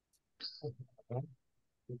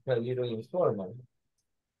 It's a little informal.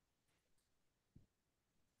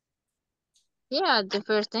 Yeah, the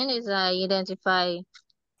first thing is identify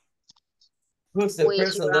Who's the which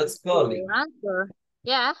person that's calling? answer.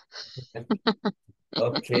 Yeah.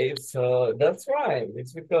 Okay, so that's right.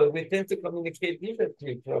 It's because we tend to communicate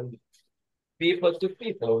differently from people to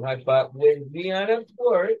people, right? But when we are at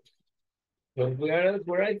work, I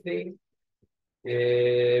think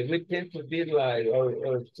we tend to be like,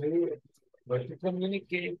 or to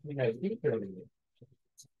communicate in a different way.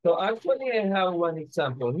 So actually, I have one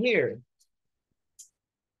example here.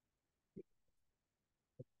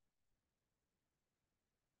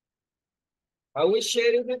 I will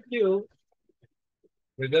share it with you.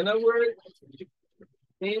 We're gonna work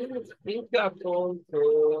in couples,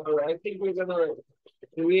 so I think we're gonna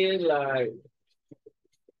create like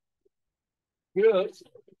groups,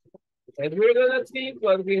 and we're gonna see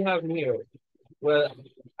what we have here. Well,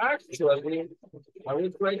 actually, I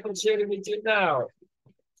will try to share it with you now.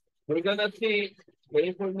 We're gonna see the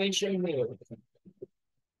information here.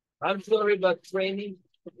 I'm sorry, but training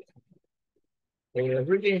is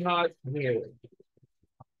really hard here.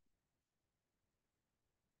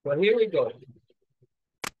 But here we go.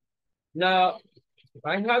 Now,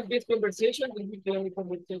 I have this conversation. This is the only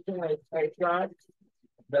conversation I got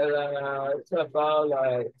that it's about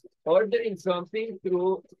like ordering something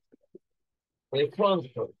through a phone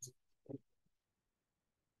call.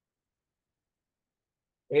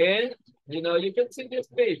 And, you know, you can see this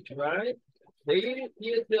page, right? The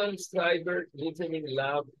ESL cyber listening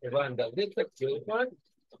lab Rwanda. This is a good one.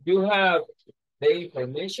 You have the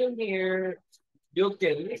information here. You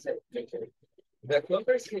can listen to it. the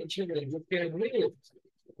conversation that you can read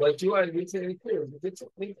what you are listening to.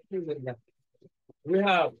 We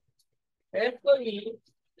have employee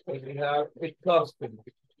and we have a customer.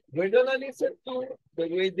 We're gonna listen to the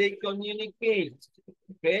way they communicate,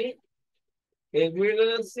 okay? And we're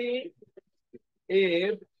gonna see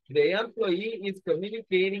if the employee is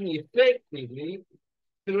communicating effectively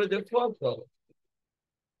through the phone call,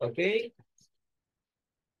 okay?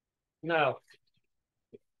 Now,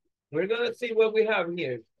 we're gonna see what we have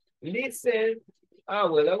here. Listen.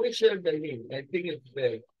 Well, I will share the link. I think it's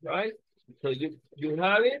there, right? So you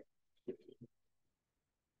have it.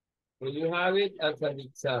 So you have it as an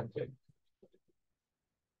example.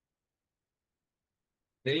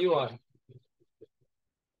 There you are.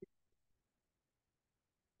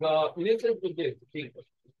 So listen to this, people.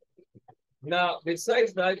 Now,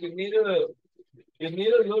 besides that, you need to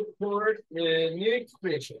look for the new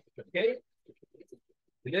expression, okay?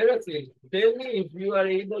 Let us see. Tell me if you are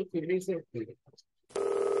able to listen to it.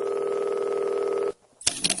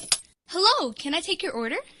 Hello, can I take your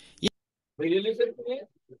order? Will you listen to it?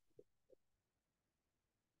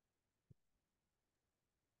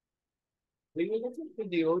 Will you listen to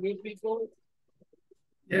the audio, people?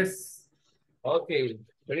 Yes. Okay,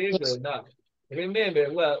 very good. Now,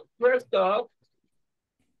 remember, well, first off,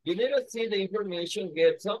 you need to see the information,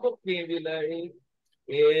 get some vocabulary,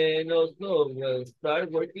 and also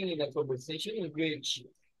start working in a conversation in which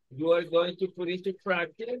you are going to put into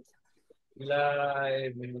practice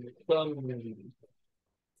like some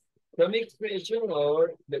expression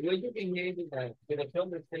or the way you behave in a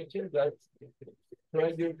conversation that's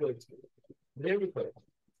trying your good. There we go.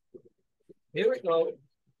 Here we go.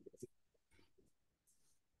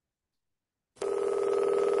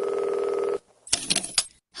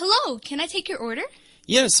 Hello, can I take your order?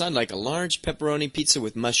 Yes, I'd like a large pepperoni pizza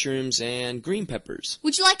with mushrooms and green peppers.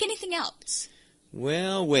 Would you like anything else?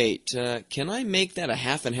 Well, wait, can I make that a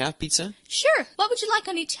half and half pizza? Sure. What would you like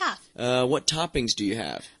on each half? What toppings do you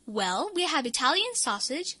have? Well, we have Italian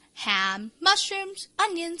sausage, ham, mushrooms,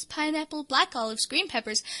 onions, pineapple, black olives, green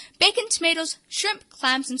peppers, bacon, tomatoes, shrimp,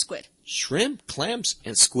 clams, and squid. Shrimp, clams,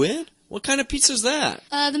 and squid? What kind of pizza is that?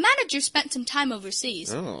 The manager spent some time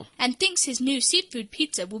overseas and thinks his new seafood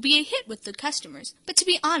pizza will be a hit with the customers. But to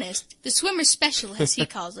be honest, the swimmer special, as he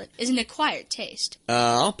calls it, is an acquired taste.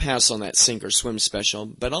 I'll pass on that sink or swim special,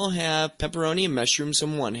 but I'll have pepperoni and mushrooms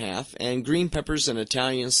on one half and green peppers and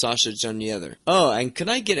Italian sausage on the other. Oh, and could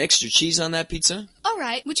I get extra cheese on that pizza? All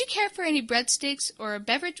right. Would you care for any breadsticks or a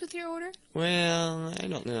beverage with your order? Well, I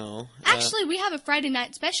don't know. Actually, we have a Friday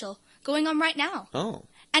night special going on right now. Oh.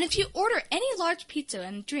 And if you order any large pizza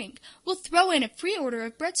and drink, we'll throw in a free order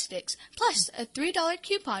of breadsticks, plus a $3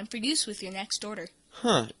 coupon for use with your next order.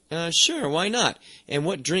 Huh. Sure, why not? And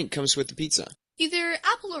what drink comes with the pizza? Either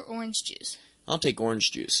apple or orange juice. I'll take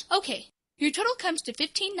orange juice. Okay. Your total comes to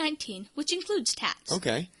 $15.19, which includes tax.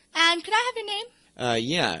 Okay. And could I have your name?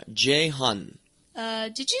 Yeah, Jay Han.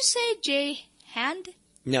 Did you say Jay Hand?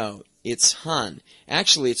 No, it's Han.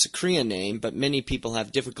 Actually, it's a Korean name, but many people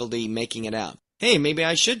have difficulty making it out. Hey, maybe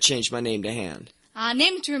I should change my name to Hand.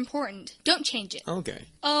 Names are important. Don't change it. Okay.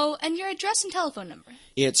 Oh, and your address and telephone number.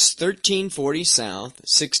 It's 1340 South,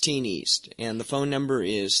 16 East, and the phone number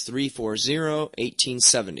is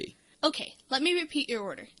 340-1870. Okay, let me repeat your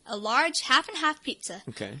order. A large half-and-half pizza.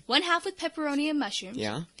 Okay. One half with pepperoni and mushrooms.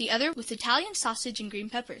 Yeah. The other with Italian sausage and green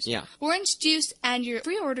peppers. Yeah. Orange juice and your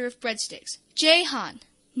free order of breadsticks. Jay Han.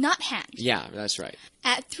 Not Hand. Yeah, that's right.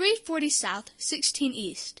 At 340 South, 16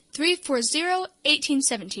 East.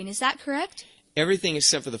 340-1817, is that correct? Everything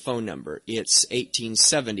except for the phone number. It's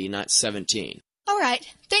 1870, not 17. All right.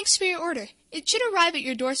 Thanks for your order. It should arrive at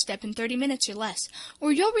your doorstep in 30 minutes or less,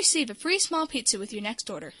 or you'll receive a free small pizza with your next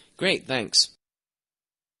order. Great, thanks.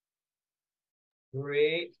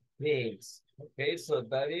 Great, thanks. Okay, so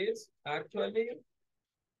that is actually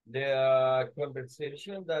the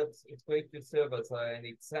conversation that is going to serve as an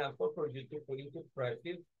example for you to put into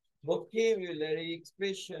practice. Vocabulary,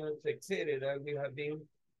 expressions, etc. we have been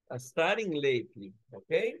studying lately,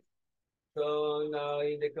 okay? So now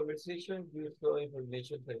in the conversation, you saw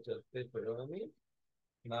information such as pepperoni.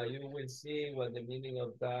 Now you will see what the meaning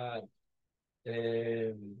of that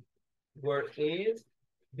word is.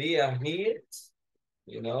 Be a hit,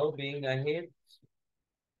 you know, being a hit.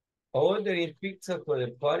 Ordering pizza for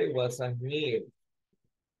the party was a hit,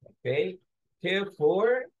 okay? Care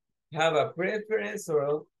for, have a preference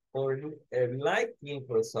or a liking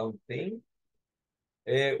for something.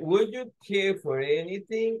 Would you care for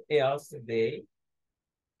anything else today?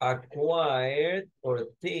 Acquired or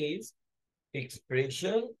taste,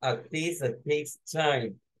 expression, a taste that takes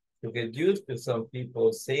time to get used to. Some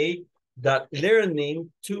people say that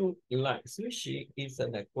learning to like sushi is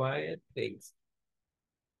an acquired taste.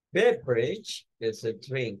 Beverage is a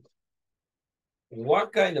drink.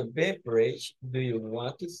 What kind of beverage do you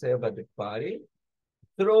want to serve at the party?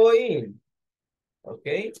 Throw in,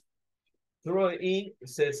 okay? Throw in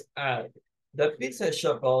says add. The pizza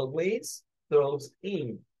shop always throws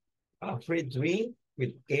in a free drink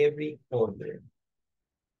with every order.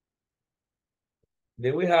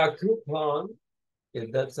 Then we have coupon,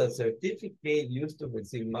 and that's a certificate used to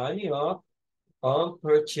receive money off on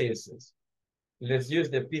purchases. Let's use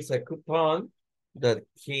the pizza coupon that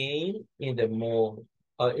came in the mall,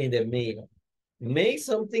 in the mail. Make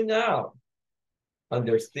something out.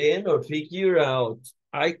 Understand or figure out.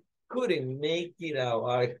 I couldn't make it out.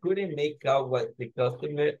 I couldn't make out what the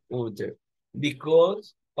customer ordered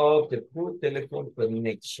because of the poor telephone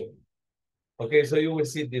connection. Okay, so you will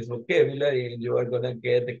see this vocabulary and you are going to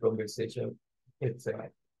get the conversation itself.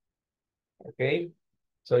 Okay,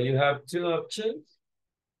 so you have two options.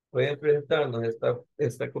 Pueden presentarnos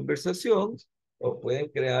esta conversación o pueden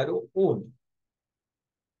crear uno.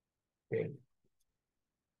 Okay.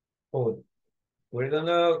 Uno. We're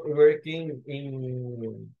gonna working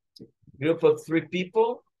in group of 3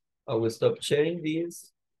 people. I will stop sharing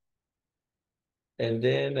this. And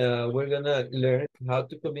then we're gonna learn how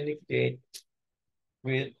to communicate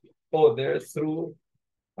with others through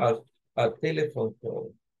a telephone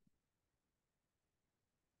call.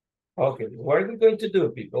 Okay, what are we going to do,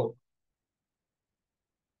 people?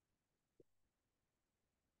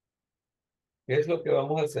 ¿Qué es lo que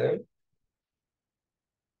vamos a hacer?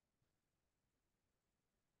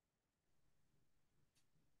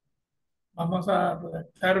 Vamos a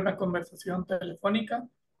redactar una conversación telefónica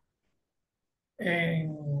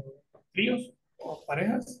en tríos o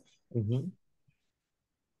parejas.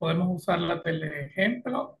 Podemos usar la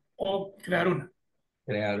ejemplo o crear una.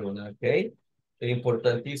 Crear una, ¿ok? Es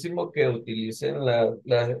importantísimo que utilicen las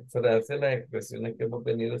frases, las expresiones que hemos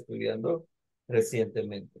venido estudiando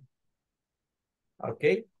recientemente.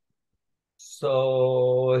 ¿Ok?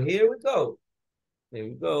 So, here we go. Here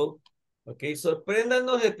we go. Ok,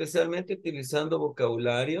 sorpréndanos especialmente utilizando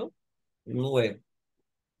vocabulario nuevo.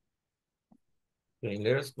 Okay,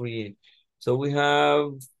 let's read. So we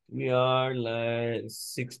are like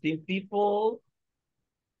 16 people.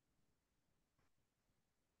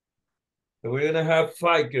 So we're gonna have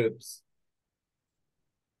 5 groups.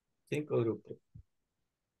 5 grupos.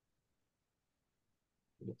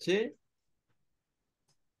 ¿Sí?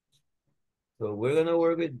 So we're gonna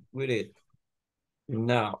work with it.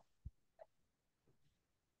 Now.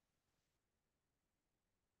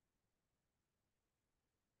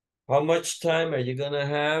 How much time are you gonna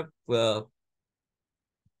have? Well,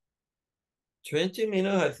 20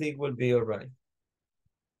 minutes I think will be all right.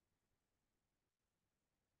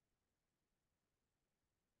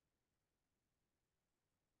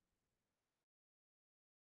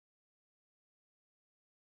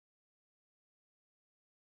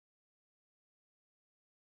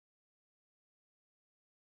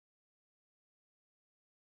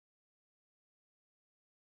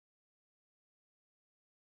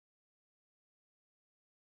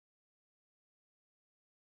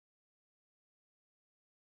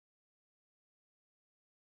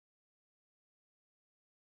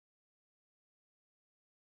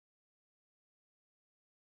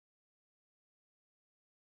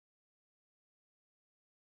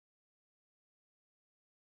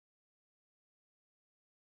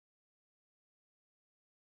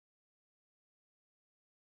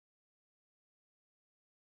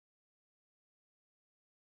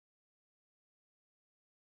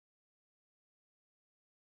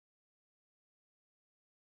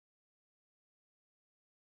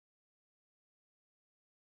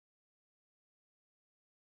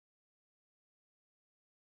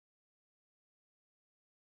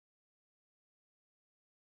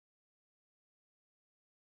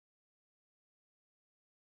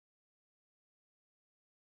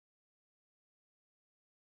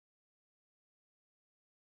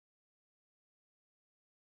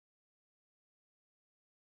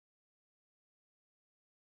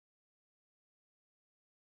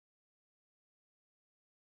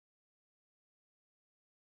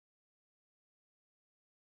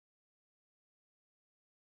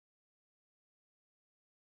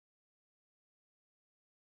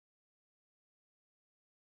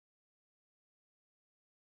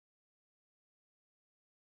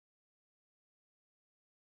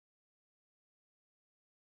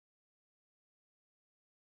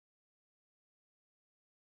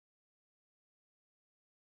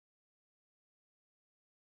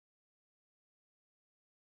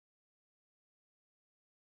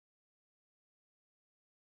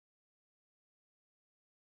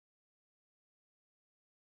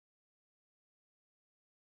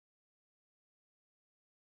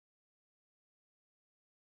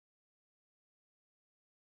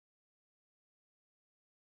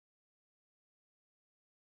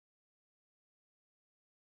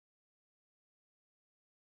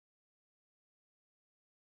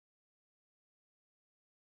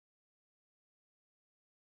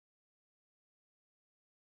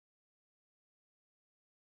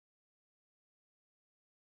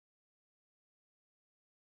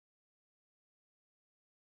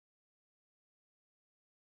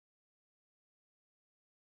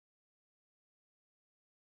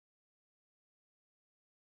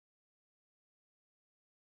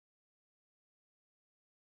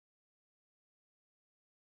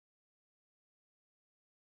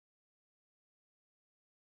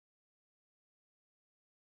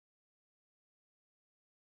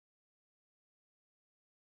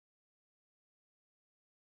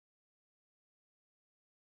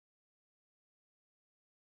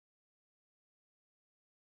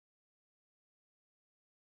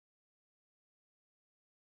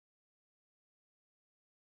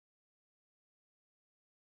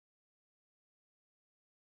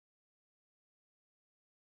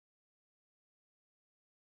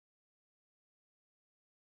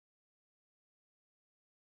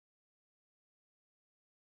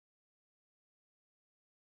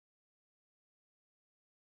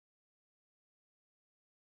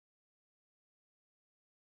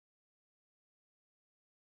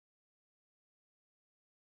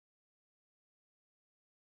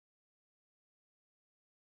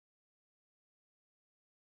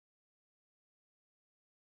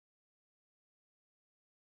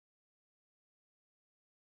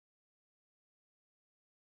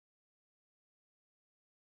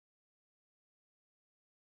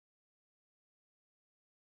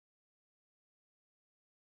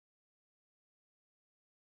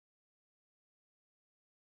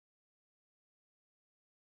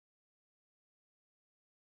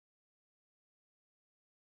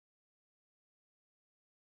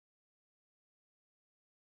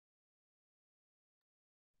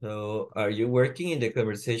 So, are you working in the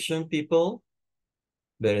conversation, people?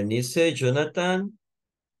 Berenice, Jonathan.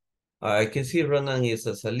 I can see Ronan is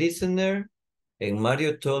as a listener. And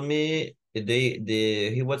Mario told me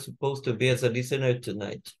he was supposed to be as a listener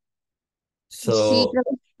tonight. Sí, So, creo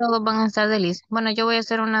que todos van a estar de lista. Bueno, yo voy a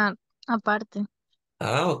hacer una aparte.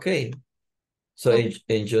 okay. So, Sí.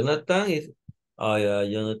 and Jonathan is, oh yeah,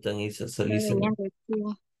 Jonathan is as a listener.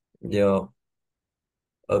 Yeah,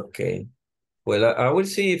 okay. Well, I will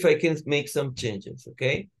see if I can make some changes,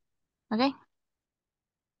 okay? Okay.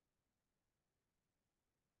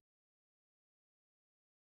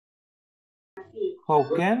 How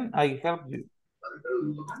can I help you?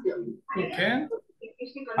 Who can?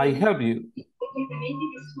 I help you.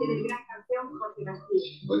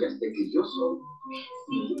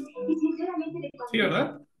 Sí,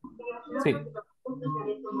 ¿verdad? Sí.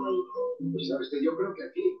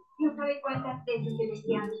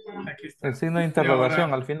 Aquí está. El signo de Y interrogación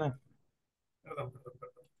ahora, al final. perdón.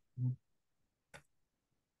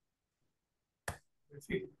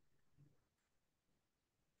 Sí.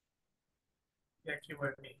 Y aquí voy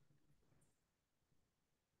a mí.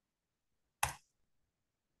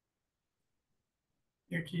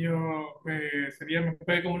 Y aquí yo, sería, me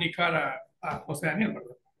puede comunicar a José Daniel,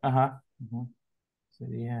 ¿verdad? Ajá. Ajá.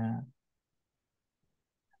 Sería.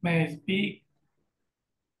 May I speak?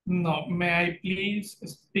 No, may I please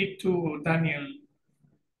speak to Daniel?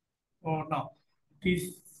 Or no,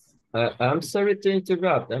 please. I'm sorry to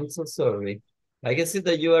interrupt. I'm so sorry. I can see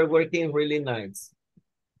that you are working really nice.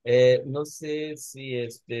 No sé si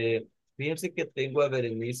fíjense que tengo a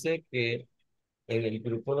Berenice que en el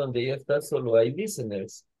grupo donde ella está solo hay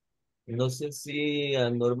listeners. No sé si a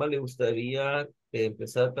Norma le gustaría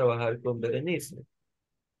empezar a trabajar con Berenice.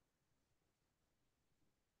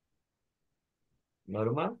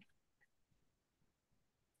 Norma.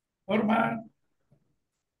 Norma.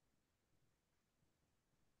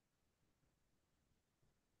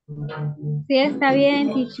 Sí, está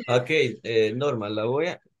bien, teacher. Ok, Norma, la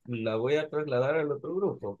voy a trasladar al otro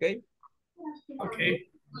grupo, ¿ok? Ok.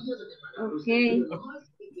 Ok.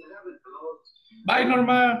 Bye,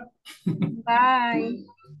 Norma. Bye.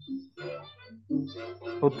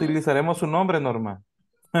 Utilizaremos su nombre, Norma.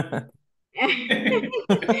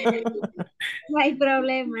 No hay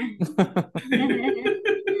problema.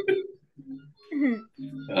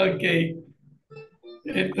 Ok.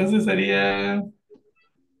 Entonces sería,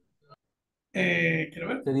 quiero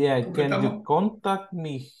ver, Sería, can you completamos. contact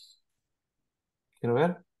me? Quiero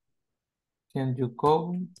ver. Can you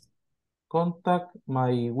contact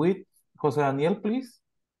my with José Daniel, please?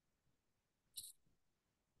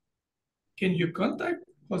 Can you contact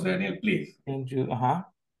José Daniel, please? Can you,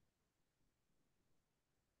 ajá.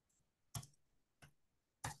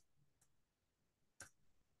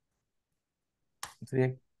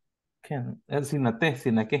 Sería, can, sin la T,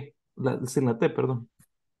 sin la qué. Sin la T, perdón.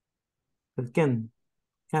 El can.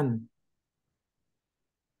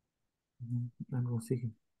 Algo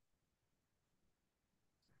así.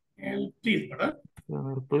 El please, ¿verdad? A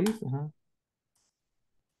ver, please, ajá.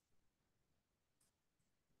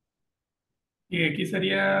 Y aquí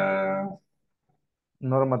sería,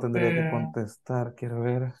 Norma tendría que eh, contestar, quiero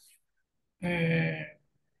ver.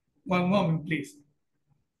 one moment, please.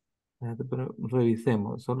 Espérate, pero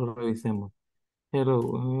revisemos, solo revisemos.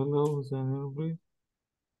 Hello, señor, please.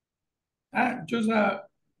 Just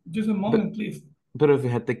a moment, please. Pero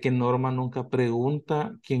fíjate que Norma nunca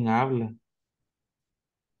pregunta quién habla.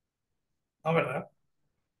 No, ¿verdad?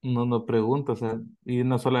 No pregunta, o sea, y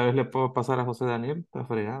una sola vez le puedo pasar a José Daniel, está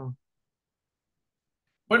fregado.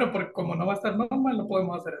 Bueno, porque como no va a estar Norma, lo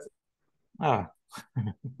podemos hacer así. Ah,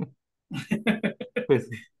 pues,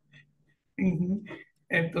 Ujú.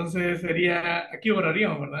 Entonces sería, aquí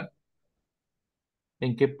borraríamos, ¿verdad?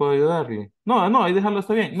 ¿en qué puedo ayudarle? No, ahí déjalo,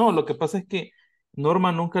 está bien. No, lo que pasa es que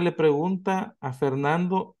Norma nunca le pregunta a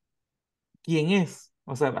Fernando quién es.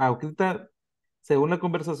 O sea, ahorita, según la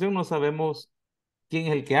conversación, no sabemos quién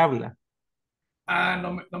es el que habla.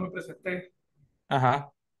 No me presenté,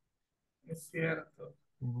 Ajá. es cierto.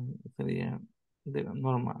 Sería de la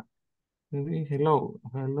Norma. Hello.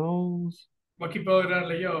 O aquí puedo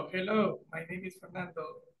agregarle yo, hello, my name is Fernando.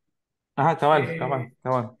 Ajá, cabal, Eh, cabal,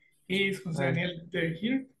 cabal. is José Eh, Daniel de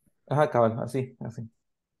here? Ajá, cabal, así, así.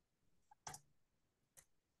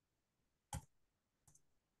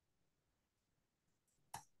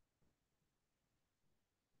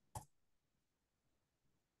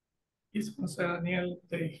 Is José Daniel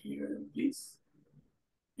de here, please?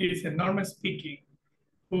 Y dice, Norma speaking.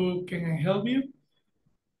 Who can I help you?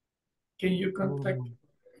 Can you contact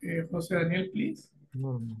Mm, José Daniel, please?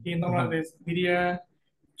 Norma. Y Norma Ajá. les diría,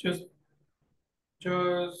 just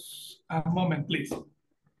Just a moment, please.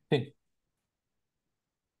 Sí,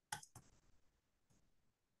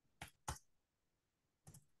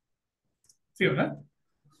 ¿Sí, verdad?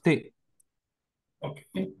 sí. Ok.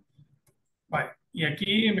 Vale. Y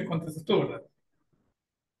aquí me contestas tú, ¿verdad?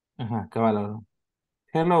 Ajá, cabal. Ahora.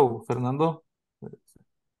 Hello, Fernando.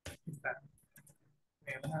 Aquí está.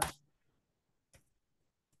 ¿Verdad?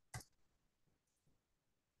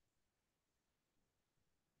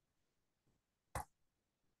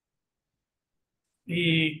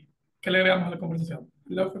 ¿Y qué le agregamos a la conversación?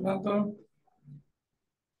 Hello, Fernando.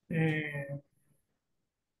 Eh,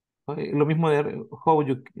 Lo mismo de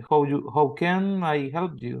how can I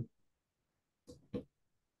help you? ok.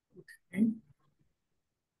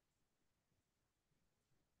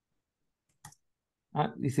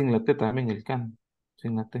 Ah, y sin la T también, el can.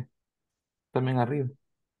 Sin la T. También arriba.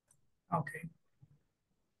 Ok.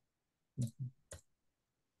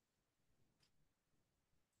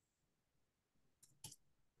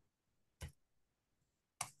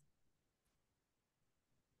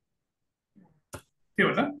 Sí,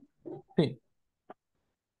 ¿verdad? Sí.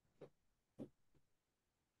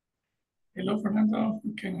 Hello, Fernando.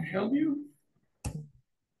 Can I help you?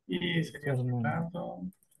 Y sería Fernando. Fernando.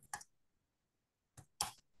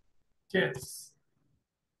 Yes.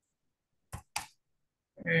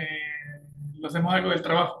 Lo hacemos algo del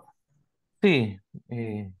trabajo. Sí.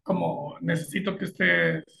 Como necesito que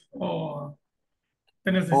estés o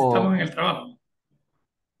te necesitamos O, en el trabajo.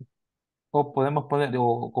 o podemos poner,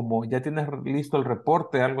 o como ya tienes listo el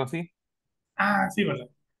reporte, algo así. Ah, sí, ¿verdad?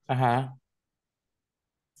 Ajá.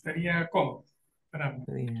 Sería como. Espérame,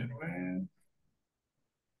 Sería. quiero ver.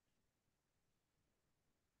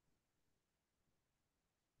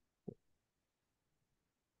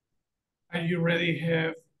 Are you ready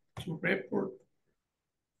have to report?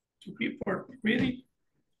 To report, ready?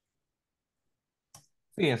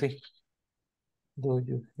 Sí, así. Do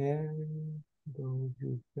you have, do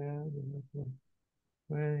you have,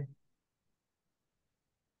 right.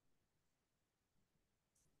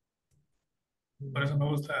 Por eso me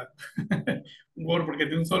gusta Word, porque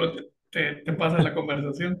de un solo te pasa la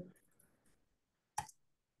conversación.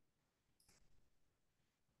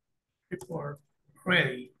 Report,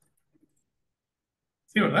 ready.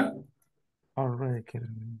 Sí, ¿verdad? Already,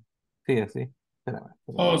 sí, así.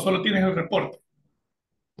 O solo tienes el reporte.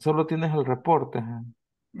 Solo tienes el reporte, ajá.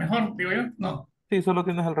 Mejor, digo yo. No. Sí, solo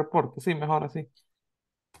tienes el reporte, sí, mejor así.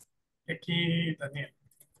 Y aquí, Daniel.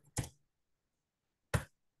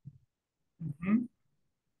 Ujú.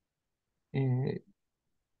 Eh,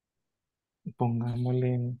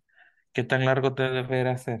 pongámosle, ¿qué tan largo te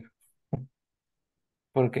deberá hacer?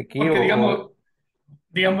 Porque aquí, Porque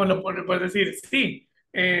digámoslo, puedes decir, sí.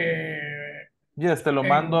 yes, te lo En,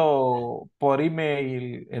 mando por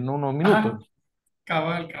email en unos ajá, minutos.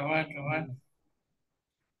 cabal.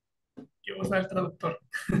 Yo voy a usar el traductor.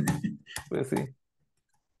 Pues sí.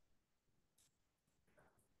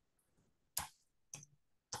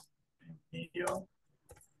 Y yo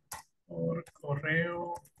por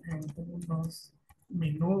correo en unos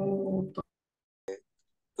minutos.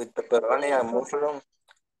 With pepperoni and mushroom,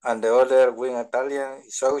 and the other with Italian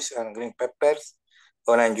sauce and green peppers,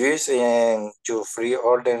 orange juice, and your free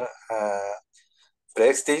order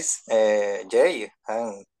breakfast, Jay,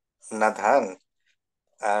 and not hand.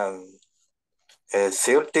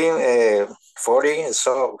 13, 40,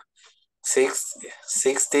 so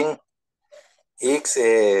 16, X,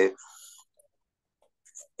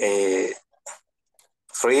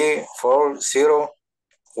 3, 4, 0,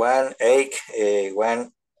 1, 8,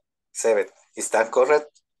 1, 7. Is that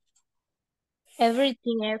correct?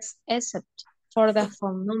 Everything else except for the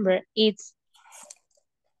phone number. It's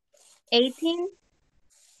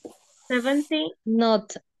 1870,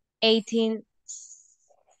 not 1870.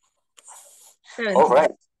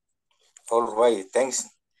 All right. Thanks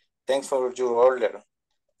for your order.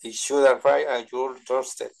 It should arrive at your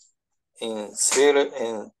doorstep in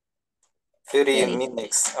 30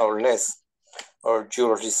 minutes or less, or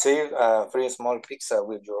you'll receive a free small pizza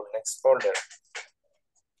with your next order.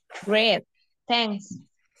 Great, thanks.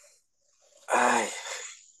 Ay,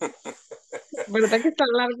 ¿Verdad que está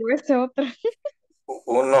largo ese otro?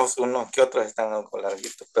 unos que otros están algo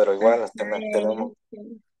larguitos, pero igual Sí.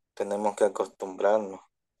 tenemos que acostumbrarnos.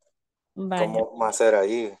 Vaya. ¿Cómo vamos a hacer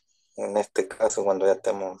ahí, en este caso, cuando ya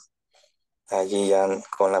estemos allí ya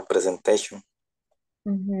con la presentation?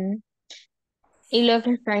 Ujú. Y lo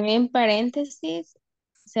que están en paréntesis,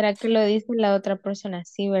 ¿será que lo dice la otra persona?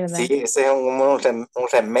 Sí, ¿verdad? Sí, ese es un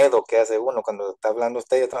remedo que hace uno cuando está hablando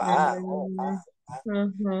usted y otro. Mm, Sí.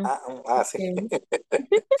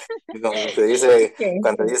 Okay. Cuando dice, Okay.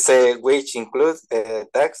 cuando dice which include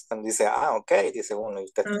tax, cuando dice, ok, dice uno, y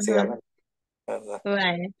usted sigue hablando, ¿verdad?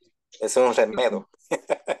 Vale. Es un remedio.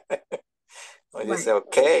 O dice, Vale.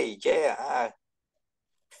 ok, yeah.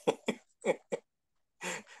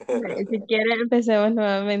 Vale, si quiere empecemos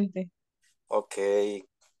nuevamente. Ok.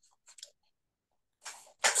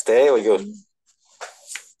 ¿Usted o yo?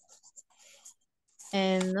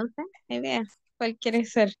 No sé, idea. ¿Cuál quiere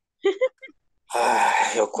ser?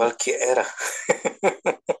 Yo cualquiera.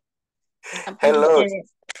 Ah, pues si Hello. quiere. Vaya,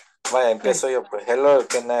 Bueno, empiezo yo. Pues, hello,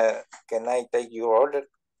 can I take your order?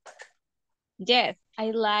 yes,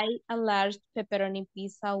 I like a large pepperoni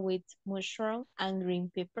pizza with mushroom and green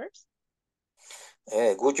peppers.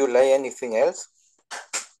 Would you like anything else?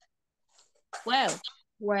 Well,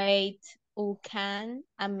 wait, can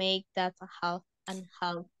I make that a half and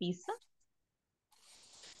half pizza?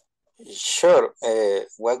 Sure.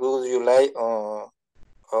 What would you like on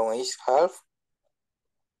each half?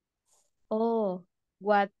 Oh,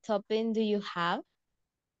 what topping do you have?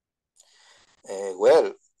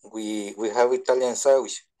 Well, we have Italian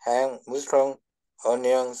sauce, ham, mushroom,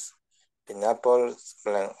 onions, pineapples,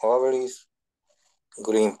 blanc olives,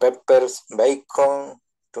 green peppers, bacon,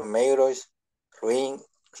 tomatoes,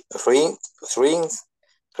 shrimps,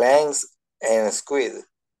 clams, and squid.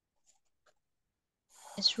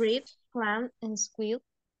 Shrimp, clam, and squid.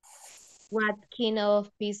 What kind of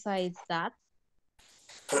pizza is that?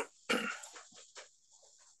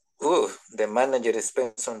 The manager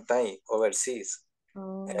spent some time overseas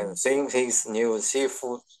and seeing his new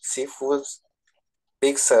seafood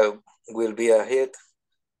pizza will be a hit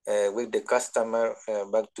with the customer.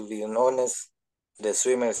 But to be honest, the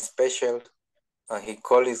swimmer special and he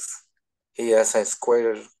calls he has a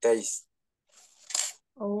square taste.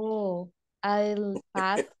 Oh, I'll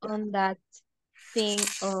pass on that thing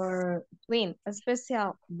or twin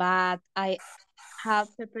special, but I have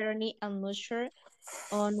pepperoni and mushroom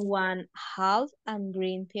on one half and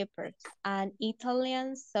green peppers and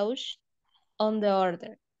Italian sauce on the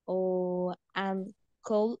order. Oh, and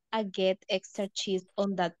could I get extra cheese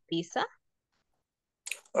on that pizza?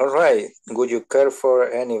 All right, would you care for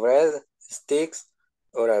any bread, sticks,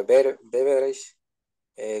 or a beverage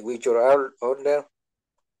with your order?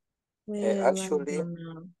 Well, Actually, I don't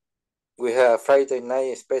know. we have a Friday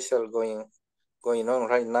night special going on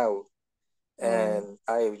right now. And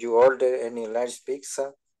if you order any large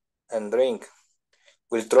pizza and drink,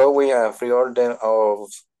 we'll throw away a free order of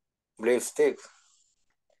beef stick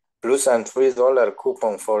plus a $3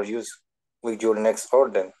 coupon for use with your next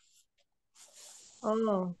order.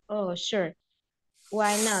 Oh, sure.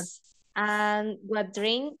 Why not? And what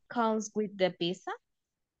drink comes with the pizza?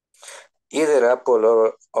 Either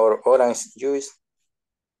apple or orange juice.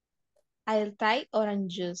 I'll take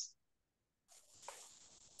orange juice.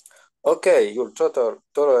 Okay, your total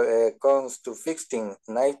comes to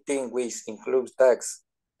 19, which includes tax.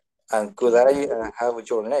 And could I have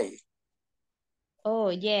your name? Oh,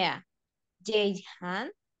 yeah. Jehan?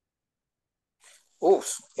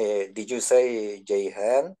 Oops, did you say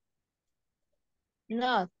Jehan?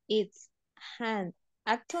 No, it's Han.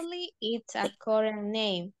 Actually, it's a Korean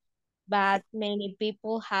name, but many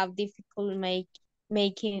people have difficulty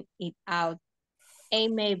making it out. Hey,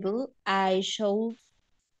 Mabel, I should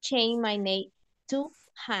change my name to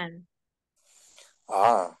Han.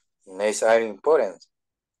 Names are important.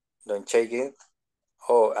 Don't check it.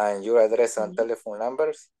 Oh, and your address and telephone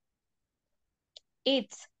numbers?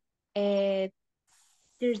 It's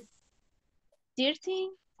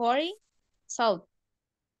 1340 South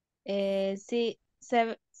 16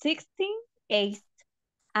 8,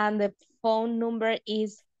 and the phone number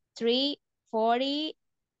is 340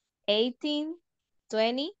 18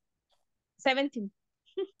 20 17.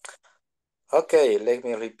 Okay, let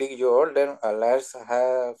me repeat your order. A large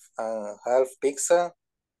half pizza,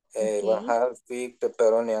 one half big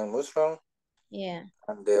pepperoni and mushroom, Yeah,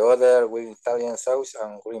 and the other with Italian sauce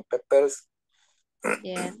and green peppers.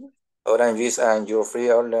 yeah. Orange juice and your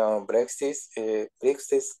free order on breakfast.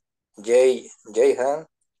 J Han.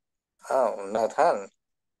 Oh, not Han.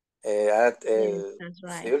 At Yes, that's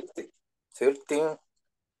right. 13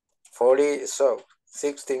 40 so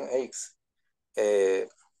 16 eggs.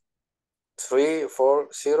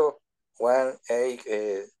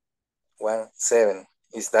 3401817.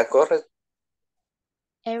 Is that correct?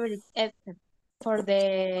 Every except for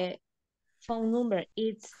the phone number,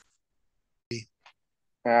 it's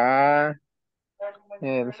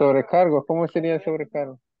El sobrecargo, ¿cómo sería el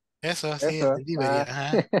sobrecargo? Eso, sí, el delivery,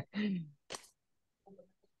 ajá.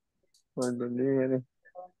 Por delivery.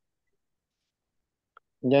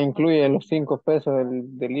 Ya incluye los 5 pesos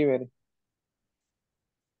del delivery.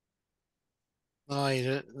 No,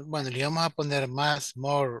 bueno, le vamos a poner más,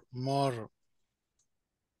 more,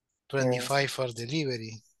 Oh. 25 for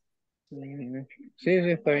delivery. Sí,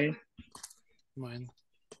 está bien. Bueno.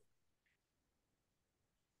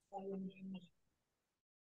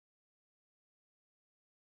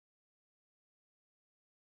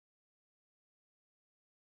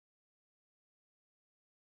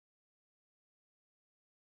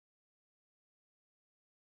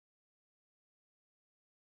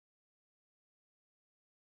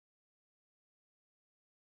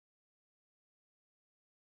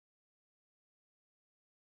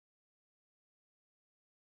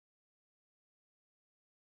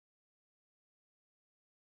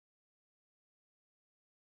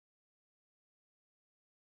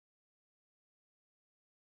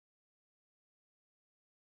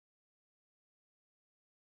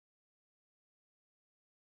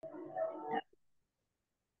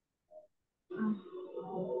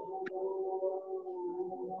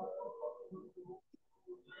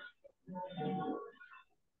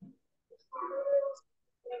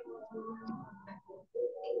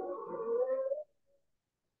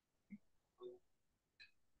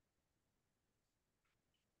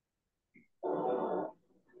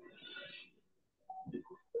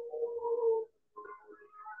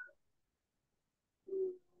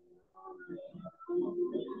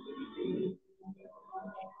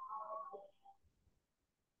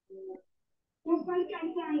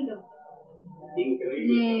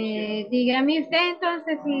 Dígame usted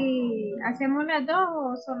entonces si hacemos las dos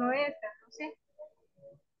o solo esta, no sé.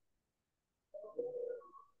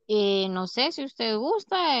 No sé si usted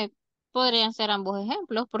gusta, podrían ser ambos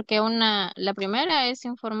ejemplos, porque la primera es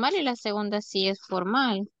informal y la segunda sí es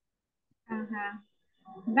formal. Ajá.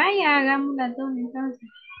 Vaya, hagamos las dos entonces.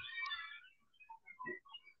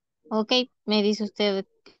 Ok, me dice usted.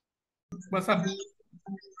 WhatsApp.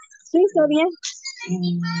 Sí, está bien.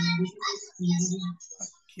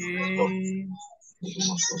 Ok.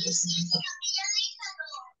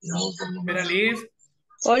 Mira, Liz,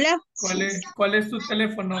 Hola, ¿cuál es tu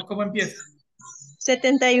teléfono? ¿Cómo empieza?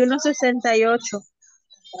 7168.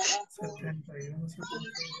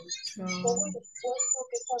 7178.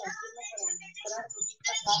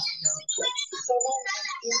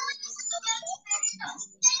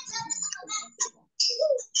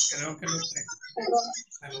 Creo que lo tengo.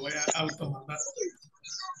 Me lo voy a automandar.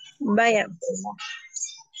 Vaya.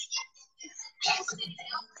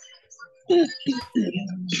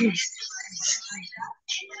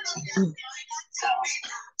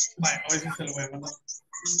 Vaya, a ver si se lo voy a mandar.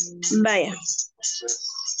 Vaya.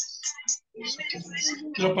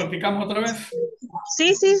 ¿Lo practicamos otra vez?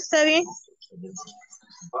 Sí, está bien.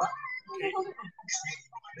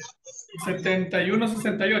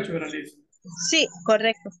 7168, ¿verdad, Liz? Sí,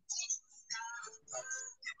 correcto.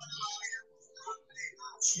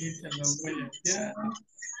 Y te lo voy a enviar.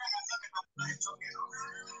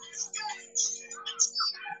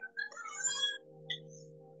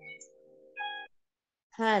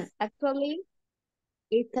 Han, actually,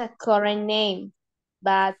 it's a current name,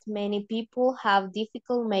 but many people have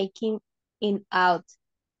difficult making it out.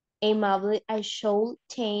 Maybe I should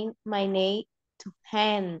change my name to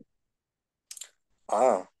Han.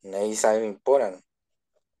 Names are important.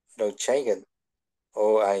 Don't change it.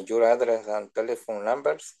 Or your address and telephone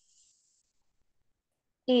numbers.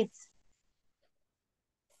 It's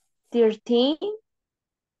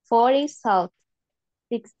 1340 South,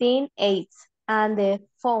 168, and the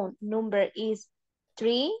phone number is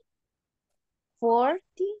 340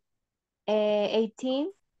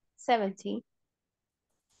 1870.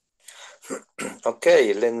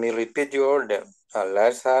 Okay, let me repeat your order. A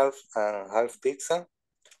large half and half pizza.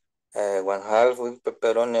 1 half with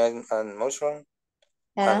pepperoni and mushroom.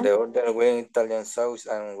 And the other with Italian sauce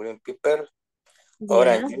and green pepper.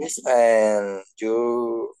 Orange juice and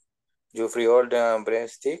you free order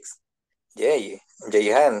breadsticks. Yay,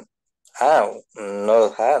 Han.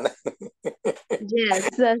 Not Han. Yes,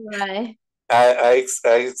 that's right. I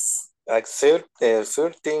accept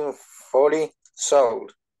 1340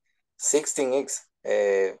 sold. 16x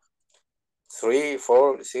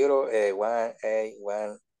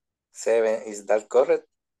 3401817. Is that correct?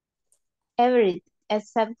 Every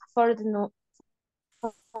except for the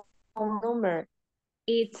phone number.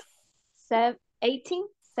 It's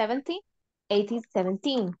 1870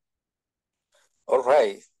 1817. All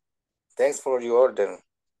right. Thanks for your order.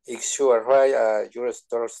 It should arrive at your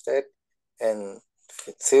store step in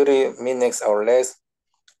 30 minutes or less,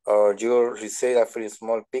 or you'll receive a free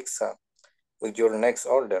small pizza with your next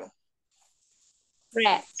order.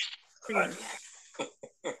 Right. Thanks.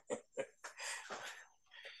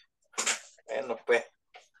 Bueno, pues.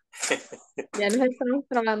 Ya nos estamos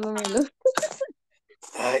trabando menos.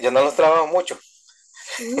 Yo no los trabajo mucho.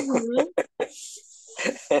 Ujú.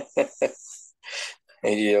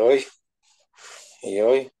 Y hoy.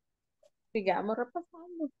 Sigamos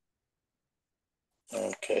repasando.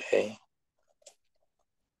 Ok.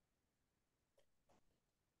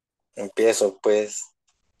 Empiezo pues.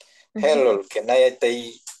 Hello, can I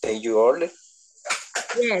take your order?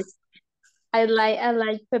 Yes, I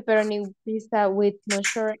like pepperoni pizza with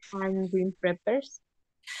mushroom and green peppers.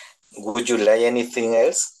 Would you like anything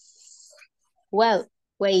else? Well,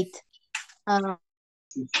 wait.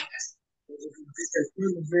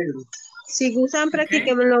 Si gustan, Ok.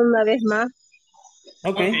 practiquémoslo una vez más.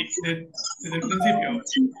 Ok. Desde el principio.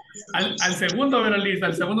 Al segundo, Veraliza,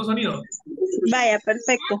 al segundo sonido. Vaya,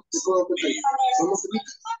 perfecto.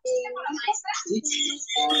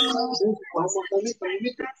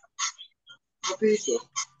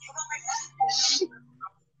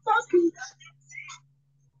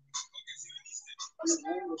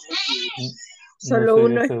 No Solo sé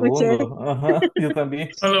uno el escuché. segundo. Ajá, yo también.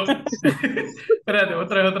 Solo. Espérate,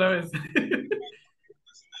 otra vez.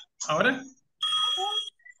 ¿Ahora?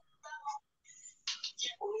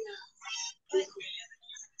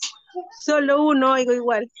 Solo uno oigo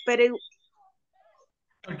igual, pero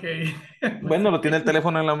Ok. Bueno, lo tiene el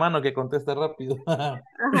teléfono en la mano que contesta rápido. ajá,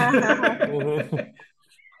 ajá.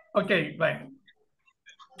 Ok, bye.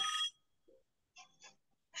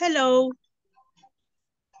 Hello,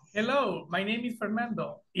 Hello, my name is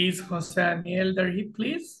Fernando. Is Jose Daniel there,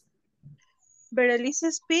 please?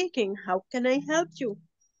 Berenice speaking. How can I help you?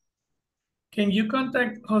 Can you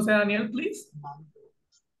contact Jose Daniel, please?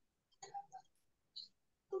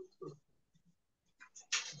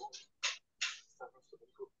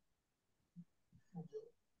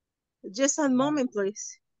 Just a moment,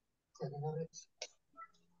 please.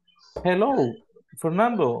 Hello,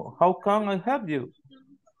 Fernando. How can I help you?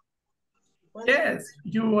 Yes,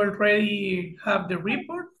 you already have the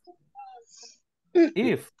report?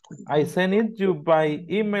 If I send it you by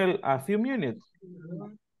email a few minutes.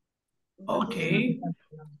 Okay,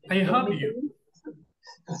 I help you.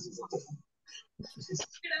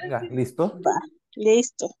 Ya, ¿listo?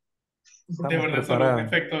 Listo. De Estamos verdad, solo un preparados.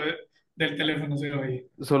 efecto del teléfono se oye.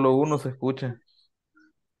 Solo uno se escucha.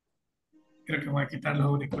 Creo que voy a quitar los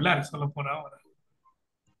auriculares solo por ahora.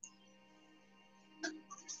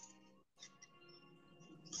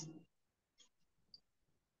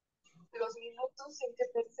 Los minutos en que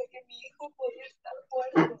pensé que mi hijo podía estar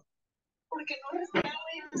fuerte, porque no respiraba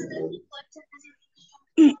y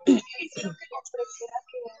quiero que comprendiera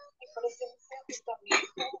que mi presencia junto a mi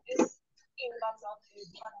hijo es invaluable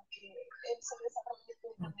para que él se desarrolle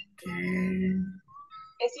plenamente.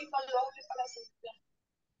 Es invaluable para su vida,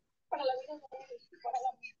 para la vida de él, para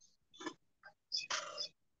la mía.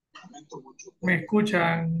 ¿Me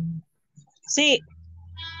escuchan? Sí.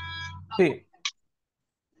 Sí.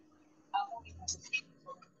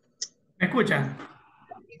 ¿Me escuchan?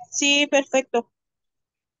 Sí, perfecto.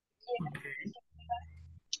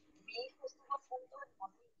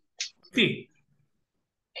 Sí.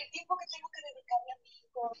 El tiempo que tengo que dedicarle a mi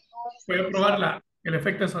hijo no es... Voy a probar el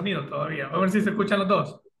efecto de sonido todavía. A ver si se escuchan los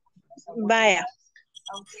dos. Vaya.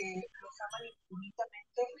 Aunque los aman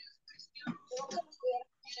infinitamente, nunca nos cuidaron.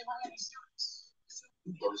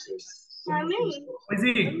 Pues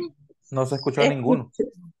sí. No se escuchó ninguno.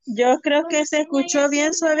 Yo creo que se escuchó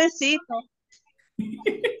bien suavecito.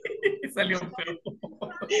 Salió feo.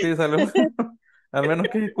 Sí, salió. Al menos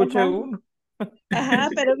que escuche Ajá. uno. Ajá,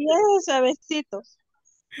 pero bien suavecito.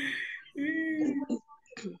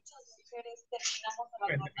 Muchas mujeres terminamos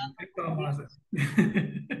abandonando. Esto vamos a hacer.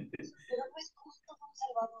 Pero no es justo, don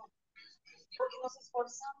Salvador, porque nos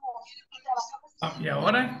esforzamos y trabajamos ¿Y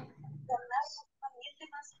ahora? ganar un ambiente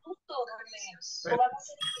más justo donde podamos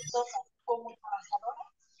ser exitosas como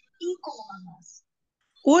trabajadoras y como mamás.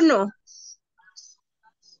 Uno.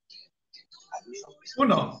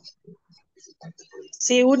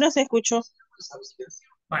 Sí, uno se escuchó.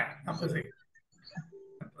 Bueno, pues sí.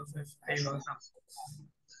 Entonces, ahí lo dejamos.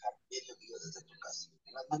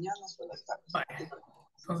 Vale.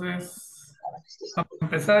 Entonces, vamos a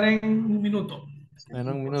empezar en un minuto. En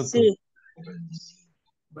un minuto. Sí.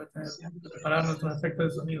 Voy a tener que preparar nuestros efectos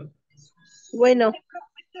de sonido. Bueno.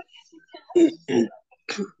 Que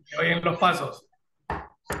oyen los pasos.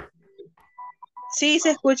 Sí,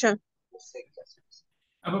 se escuchan.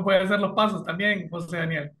 Pues puede hacer los pasos también, José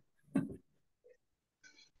Daniel.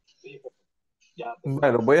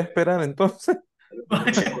 Bueno, voy a esperar entonces.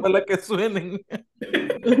 Ojalá que suenen.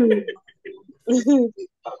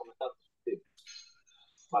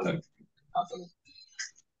 Vale.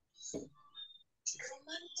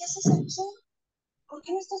 Román, ¿qué haces aquí? ¿Por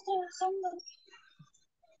qué no estás trabajando?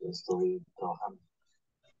 Estoy trabajando.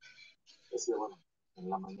 Es que bueno, en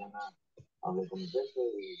la mañana hablé con mi jefe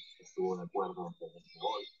y estuvo de acuerdo que desde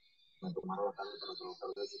hoy me tomaron la tarde para trabajar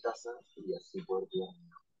desde casa y así poder cuidar.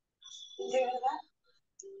 ¿De verdad?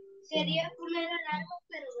 Quería poner alarma,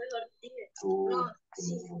 pero mejor dije. No,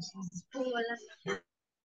 sí. Pongo alarma.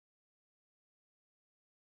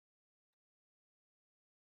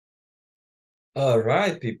 All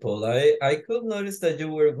right, people. I could notice that you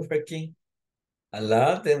were working a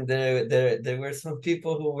lot, and there were some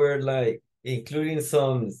people who were like including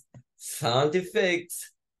some sound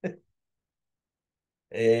effects,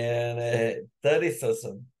 and that is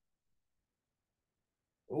awesome.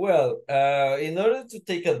 Well, in order to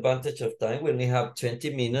take advantage of time, when we have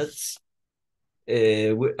 20 minutes,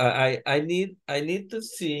 I need to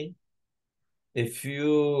see if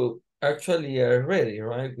you actually are ready,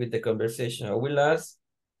 right, with the conversation. I will ask,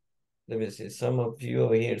 let me see, some of you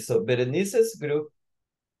over here. So Berenice's group.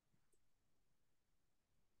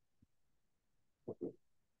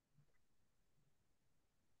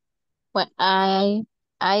 Well, I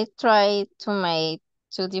try to make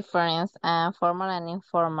two different formal and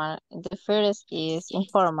informal. The first is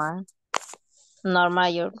informal. Norma,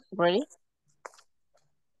 you ready?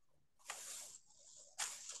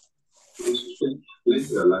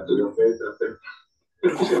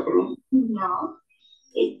 No,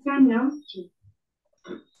 esta noche.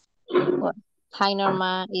 Well, hi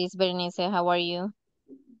Norma, it's Berenice. How are you?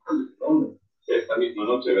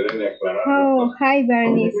 Oh, hi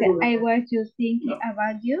Bernice. I was just thinking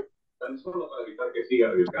about you. Oh,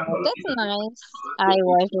 that's nice. I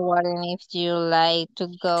was wondering if you like to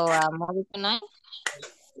go a movie tonight.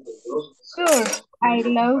 Sure, I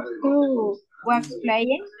love to watch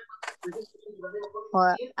playing.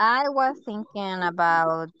 Well, I was thinking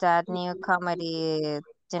about that new comedy.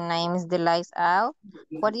 The name is The Lights Out.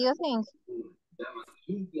 What do you think?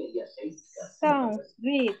 Sounds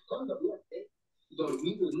great.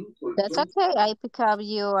 That's okay. I pick up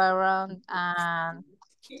you around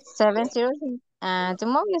 7:30, and the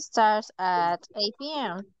movie starts at 8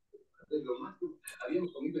 p.m.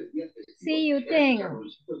 See you then.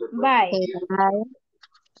 Bye. Okay, bye.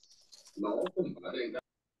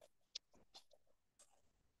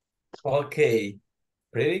 Okay,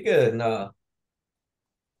 pretty good. Now,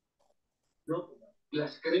 La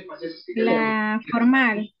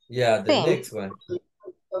formal. yeah, the Sí. next one.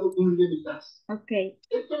 Okay.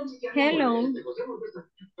 Hello.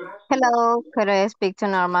 Hello, could I speak to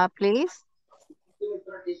Norma, please?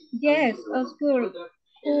 Yes, of course.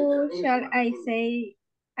 Who shall I say?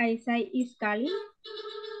 I say is calling.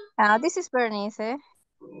 This is Bernice.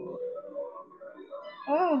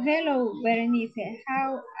 Oh, hello, Berenice.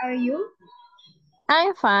 How are you?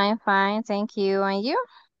 I'm fine, thank you. And you?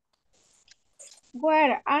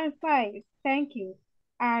 Well, I'm fine, thank you.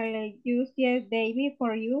 I'll use this David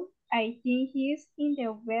for you. I think he's in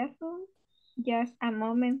the bathroom. Just a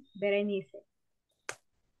moment, Berenice.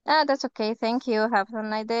 That's okay, thank you. Have a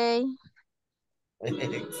nice day.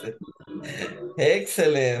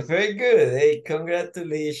 Excellent, very good. Hey,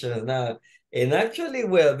 congratulations. Now, and actually,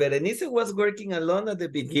 well, Berenice was working alone at the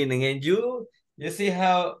beginning, and you see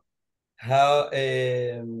how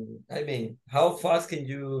I mean, how fast can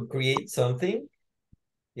you create something?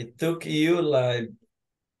 It took you like,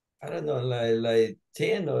 I don't know, like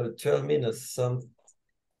 10 or 12 minutes,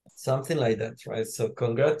 something like that, right? So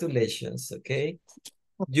congratulations, okay?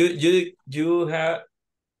 You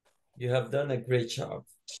have done a great job.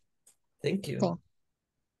 Thank you. Thanks.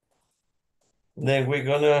 Then we're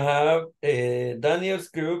gonna have Daniel's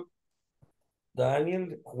group.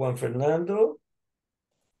 Daniel, Juan Fernando.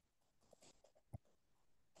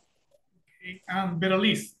 Okay, and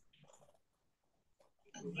Beraliz.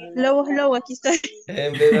 Hello, aquí estoy.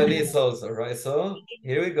 And Beraliz also, right? So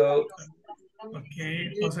here we go. Okay,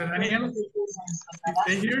 Jose Daniel,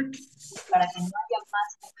 stay here.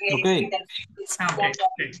 Okay. Okay,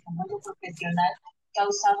 okay.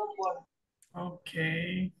 Causado por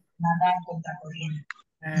Okay. nadar contra corriente.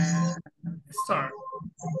 Start.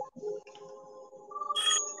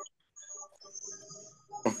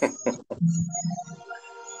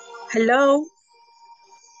 Hello.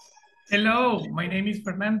 Hello, my name is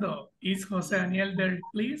Fernando. Is Jose Daniel there,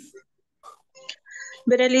 please?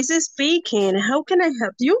 Berenice speaking. How can I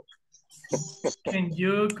help you? Can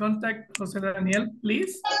you contact Jose Daniel,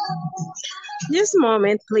 please? Just a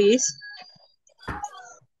moment, please.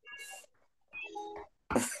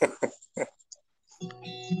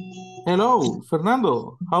 Hello,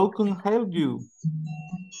 Fernando. How can I help you?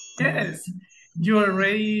 Yes, You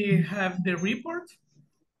already have the report?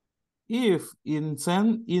 If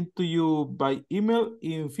send it to you by email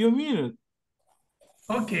in few minutes.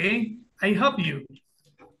 Okay, I help you.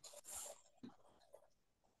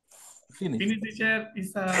 Finish. Finish teacher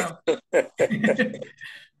is a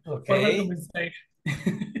Okay.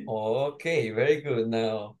 Okay, very good.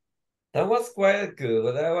 Now, that was quite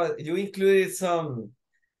good. You included some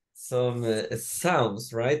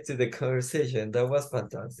sounds, right, to the conversation. That was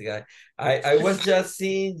fantastic. I was just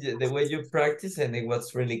seeing the way you practice, and it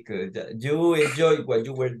was really good. You enjoyed what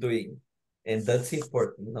you were doing, and that's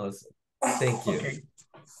important also. Thank you. Okay.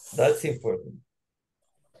 That's important.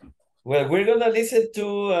 Well, we're gonna listen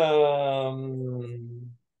to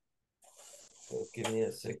give me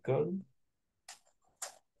a second.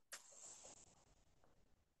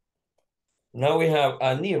 Now we have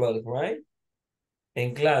Aníbal, right?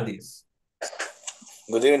 And Gladys.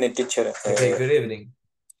 Good evening, teacher. Okay, good evening.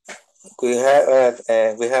 We have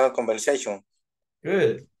a conversation.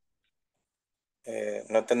 Good.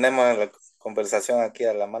 No tenemos la conversación aquí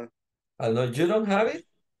a la mano. No, you don't have it?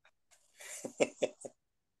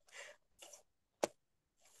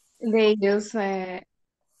 They use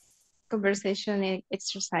conversation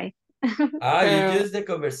exercise. You use the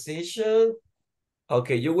conversation.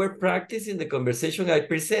 Okay, you were practicing the conversation I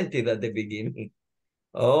presented at the beginning.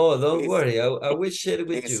 Oh, don't worry. I will share it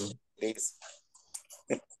with you. Please.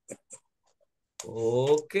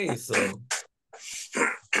 Okay, so.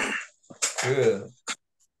 Good.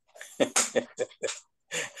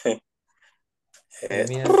 Give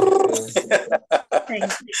me a second.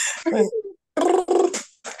 Thank you.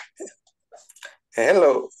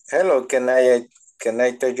 Hello. Can I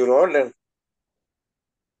take your order?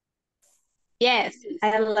 Yes,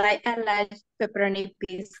 I like pepperoni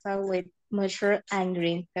pizza with mushroom and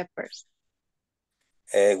green peppers.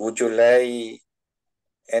 Would you like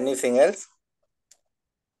anything else?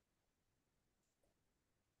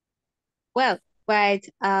 Well, but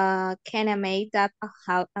can I make that a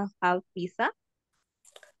half pizza?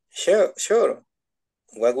 Sure.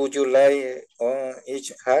 What would you like on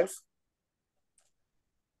each half?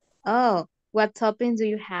 Oh, what toppings do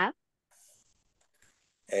you have?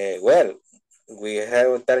 Well, we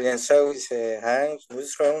have Italian sauce, ham,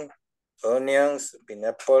 mushroom, onions,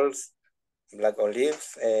 pineapples, black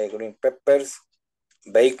olives, green peppers,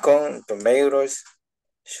 bacon, tomatoes,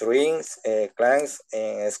 shrimps, clams,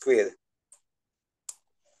 and squid.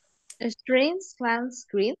 Strings, clams,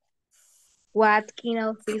 green. What kind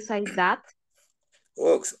of pizza is that?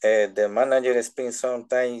 Oops, the manager spends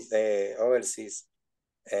sometimes overseas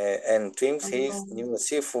and thinks his new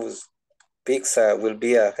seafood pizza will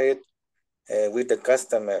be a hit with the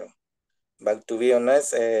customer. But to be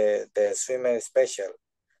honest, the swimmer is special.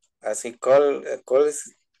 As he calls,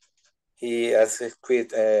 he asks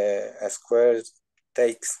with a square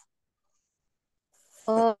takes.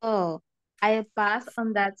 Oh, I pass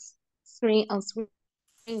on that screen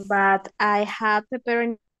but I have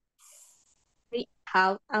pepperoni,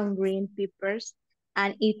 half and green peppers,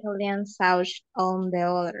 and Italian sauce on the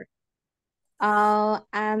other.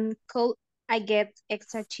 And could I get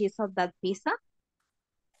extra cheese on that pizza?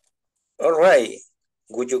 All right.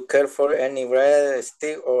 Would you care for any bread,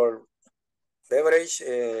 stick, or beverage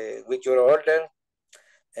with your order?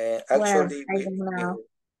 Actually, I don't know.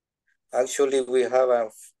 Actually, we have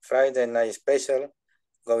a Friday night special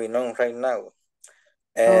going on right now.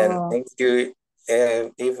 And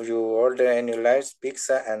if you order any large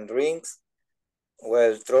pizza and drinks,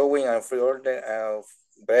 well, throwing a free order of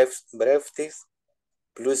breakfast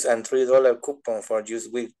plus a $3 coupon for use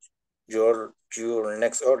with your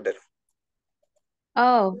next order.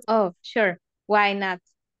 Oh, sure. Why not?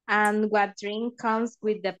 And what drink comes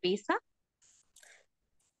with the pizza?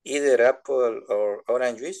 Either apple or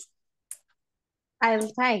orange juice.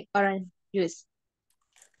 I'll take orange juice.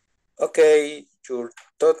 Okay, your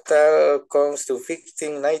total comes to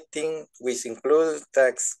 $15.19, which includes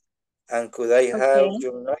tax. And could I have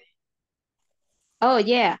your name? Oh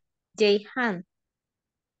yeah, J Han.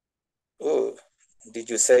 Oh, did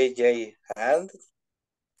you say J Han?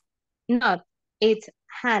 No, it's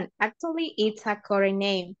Han. Actually, it's a Korean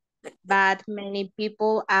name, but many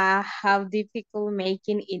people have difficulty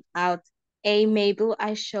making it out. Maybe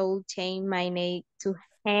I should change my name to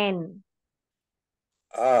Han.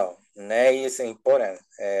 Oh, name is important.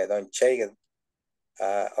 Don't check it.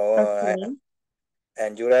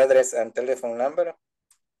 And your address and telephone number?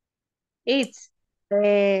 It's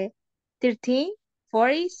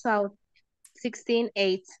 1340 South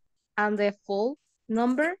 168, and the full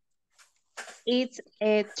number it's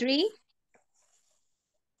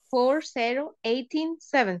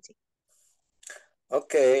 340-1870.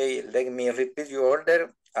 Okay, let me repeat your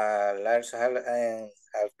order. A large half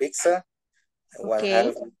pizza, one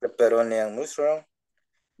half Okay. pepperoni and mushroom,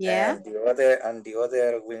 Yeah. and the other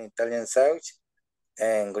with Italian sauce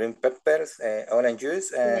and green peppers, orange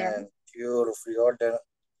juice, Yeah. and your free order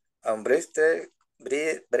on breadsticks,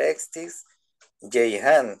 J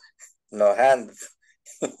hand, no hand.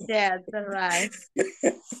 That's all right.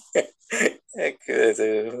 Es que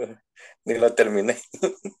ni lo terminé.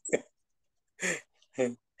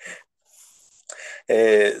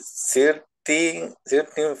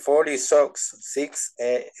 1340 socks, 6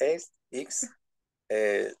 X,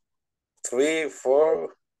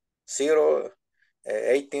 340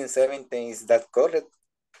 1817. Is that correct?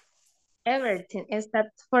 Everything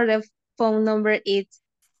except for the phone number. It's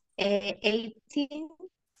 18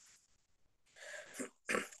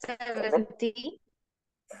 17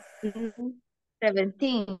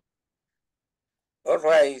 17. All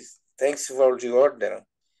right. Thanks for your order.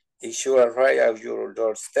 It should arrive at your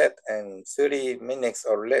doorstep in 30 minutes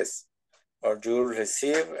or less, or you'll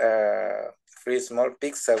receive a free small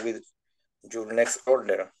pizza with your next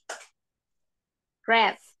order.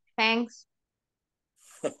 Great. Thanks.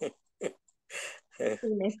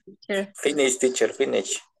 Finish, teacher. Finish, teacher,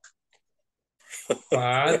 finish.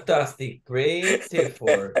 Fantastic, great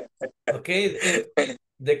effort. Okay,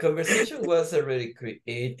 the conversation was already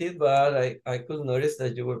created, but I could notice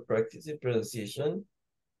that you were practicing pronunciation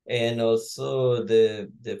and also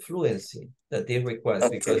the fluency that it requires.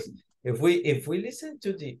 Okay. Because if we listen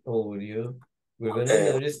to the audio, we're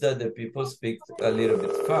gonna notice that the people speak a little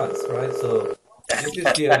bit fast, right? So this is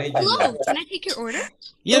the original. Hello, can I take your order?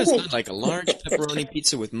 Yes, I'd like a large pepperoni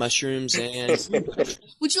pizza with mushrooms and green peppers.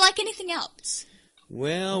 Would you like anything else?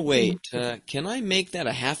 Well, wait. Can I make that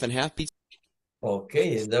a half and half pizza?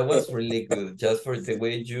 Okay, that was really good, just for the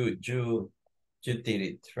way you did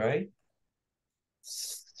it, right?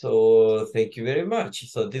 So thank you very much.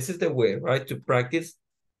 So this is the way, right, to practice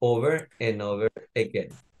over and over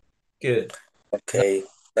again. Good. Okay,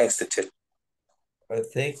 thanks, teacher.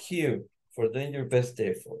 Thank you for doing your best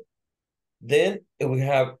effort. Then we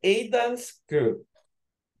have Aidan's group.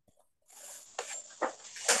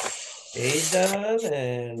 Aidan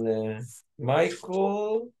and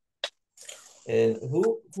Michael and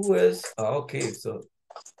who else? Okay, so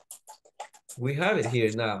we have it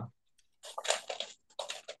here now.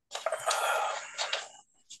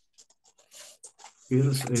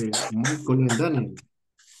 Here's Michael and Daniel.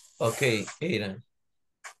 Okay, Aidan.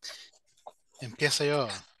 Empiezo yo.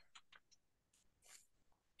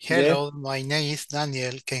 Hello, my name is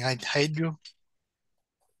Daniel. Can I help you?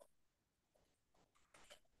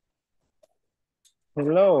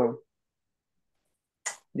 Hello,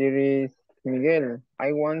 there is Miguel.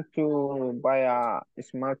 I want to buy a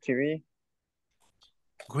smart TV.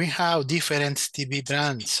 We have different TV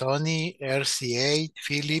brands, Sony, RCA,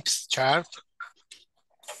 Philips, Sharp.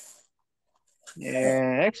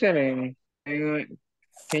 Excellent.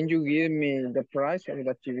 Can you give me the price of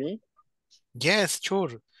the TV? Yes,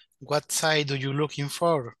 sure. What size do you looking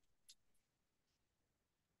for?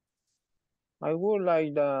 I would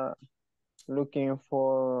like looking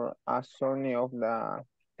for a Sony of the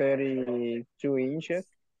 32 inches.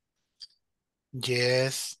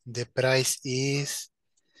 Yes, the price is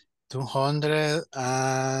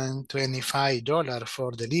 $225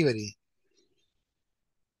 for delivery.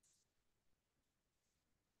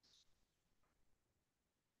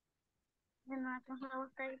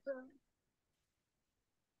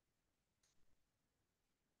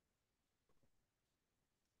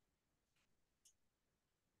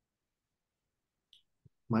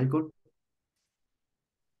 Michael?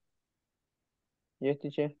 Yes,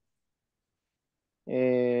 teacher.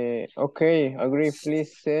 Okay, agree.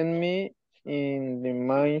 Please send me in the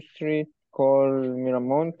Main Street called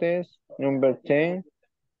Miramontes, number 10,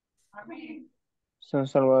 San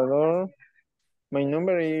Salvador. My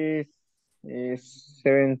number is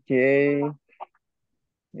 78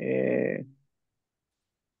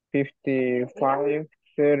 55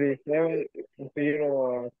 37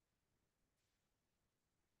 0.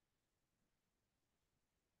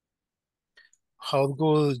 How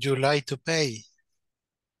would you like to pay?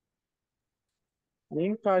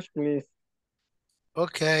 In cash, please.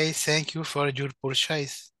 Okay, thank you for your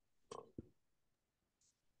purchase.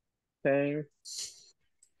 Thanks.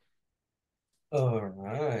 All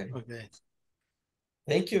right. Okay.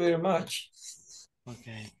 Thank you very much.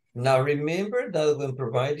 Okay. Now remember that when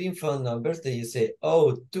providing phone numbers, that you say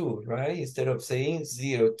 02, right? Instead of saying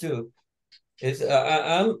 02. It's,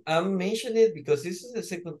 I'm mentioning it because this is the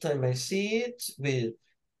second time I see it with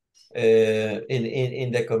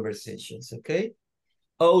in the conversations, okay?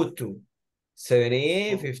 02.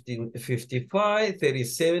 78, 50, 55,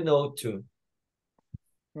 3702.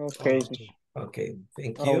 Okay. Okay,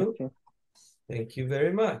 thank you. Okay. Thank you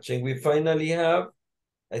very much. And we finally have,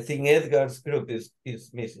 I think Edgar's group is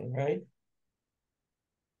missing, right?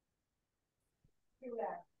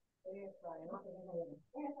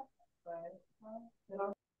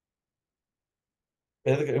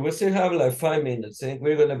 Edgar, we still have like 5 minutes and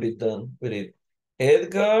we're gonna be done with it.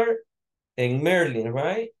 Edgar and Merlin,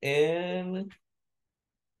 right? And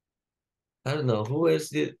I don't know, who else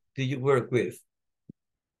do you work with?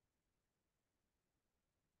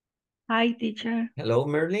 Hi, teacher. Hello,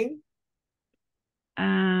 Merlin?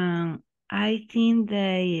 I think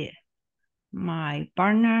my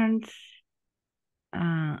partners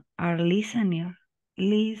are listeners.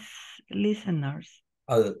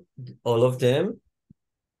 All of them?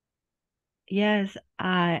 Yes,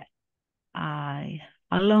 I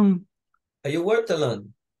alone. You worked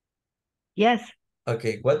alone? Yes.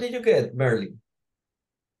 Okay, what did you get, Merlin?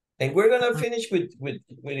 And we're gonna finish with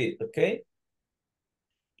it, okay?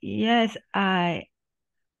 Yes, I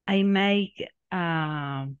make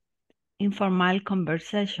informal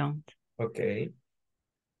conversations. Okay.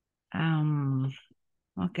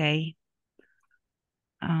 Okay.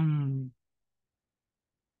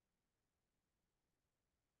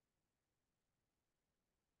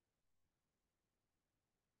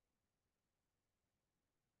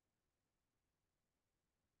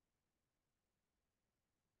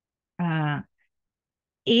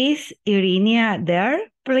 Is Irina there,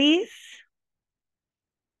 please?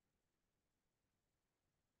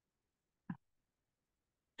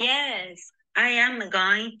 Yes, I am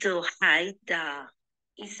going to hide the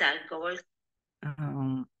alcohol.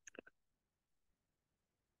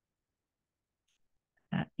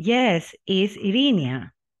 Yes, it's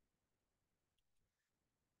Irina.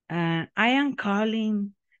 I am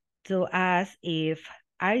calling to ask if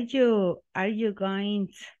are you going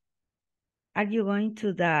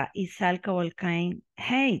to the Izalca volcano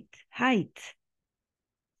height?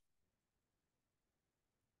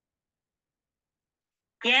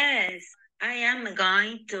 Yes, I am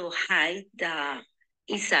going to hide the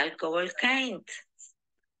alcohol volcano.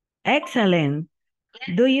 Excellent.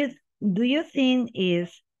 Do you think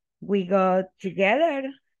is we go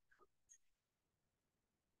together?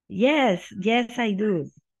 Yes, I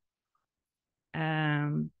do.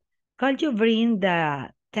 Could you bring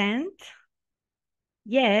the tent?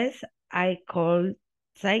 Yes, I called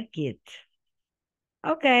Psychic.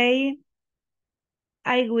 Okay.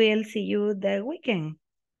 I will see you the weekend.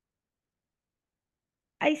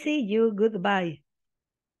 I see you. Goodbye.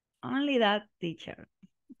 Only that, teacher.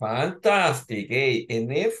 Fantastic. Hey,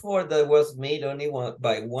 an effort that was made only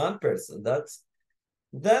by one person. That's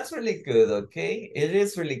really good, okay? It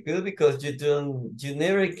is really good because you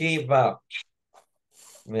never gave up.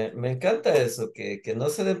 Me encanta eso, que no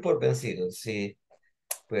se den por vencidos. Si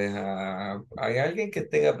pues hay alguien que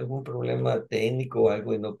tenga algún problema técnico o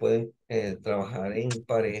algo y no pueden trabajar en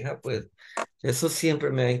pareja, pues eso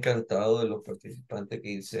siempre me ha encantado de los participantes que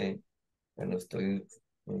dicen, bueno,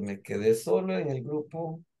 me quedé solo en el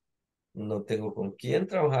grupo, no tengo con quién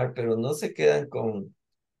trabajar, pero no se quedan con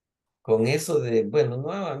eso de, bueno,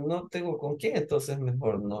 no tengo con quién, entonces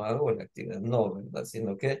mejor no hago la actividad. No, ¿verdad?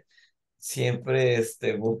 Sino que siempre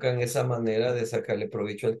buscan esa manera de sacarle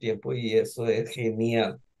provecho al tiempo y eso es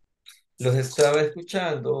genial. Los estaba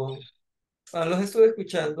escuchando, los estuve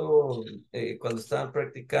escuchando cuando estaban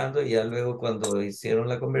practicando y ya luego cuando hicieron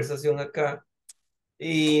la conversación acá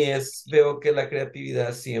y veo que la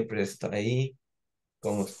creatividad siempre está ahí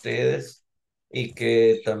con ustedes y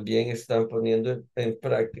que también están poniendo en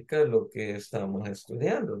práctica lo que estamos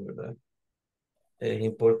estudiando, ¿verdad? Es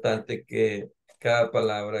importante que cada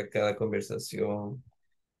palabra, cada conversación,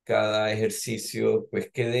 cada ejercicio, pues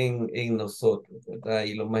queden en nosotros, ¿verdad?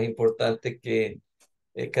 Y lo más importante que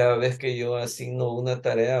cada vez que yo asigno una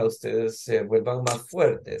tarea, ustedes se vuelvan más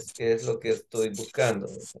fuertes, que es lo que estoy buscando,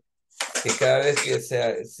 ¿verdad? Que cada vez que se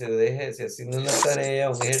asigne una tarea,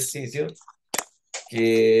 un ejercicio,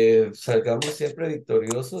 que salgamos siempre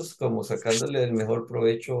victoriosos, como sacándole el mejor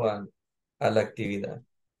provecho a la actividad.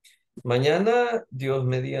 Mañana, Dios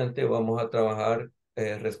mediante, vamos a trabajar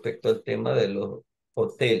respecto al tema de los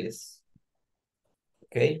hoteles.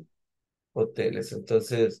 ¿Ok? Hoteles.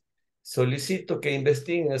 Entonces, solicito que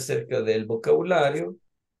investiguen acerca del vocabulario,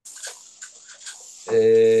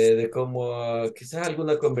 de cómo quizás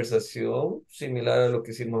alguna conversación similar a lo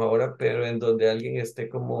que hicimos ahora, pero en donde alguien esté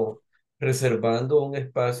como reservando un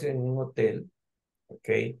espacio en un hotel. ¿Ok?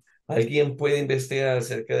 Alguien puede investigar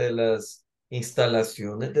acerca de las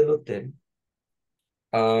instalaciones del hotel.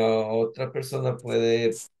 Otra persona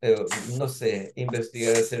puede, no sé,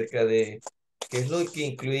 investigar acerca de qué es lo que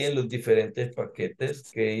incluyen los diferentes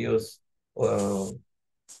paquetes uh,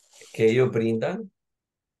 que ellos brindan.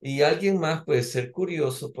 Y alguien más puede ser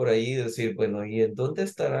curioso por ahí y decir, bueno, ¿y en dónde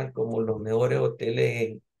estarán como los mejores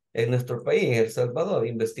hoteles en nuestro país, en El Salvador?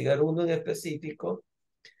 Investigar uno en específico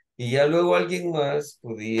y ya luego alguien más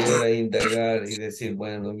pudiera indagar y decir,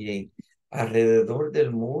 bueno, y alrededor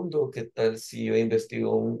del mundo, ¿qué tal si yo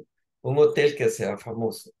investigo un hotel que sea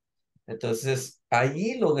famoso? Entonces,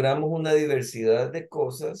 allí logramos una diversidad de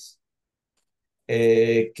cosas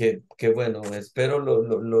que bueno, espero lo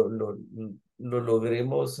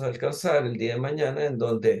logremos alcanzar el día de mañana, en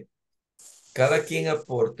donde cada quien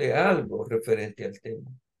aporte algo referente al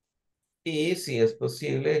tema. Y si es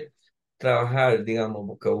posible, trabajar, digamos,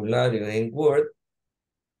 vocabulario en Word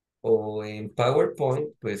o en PowerPoint,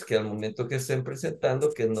 pues que al momento que estén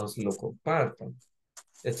presentando, que nos lo compartan.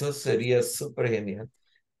 Eso sería súper genial.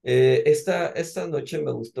 Esta noche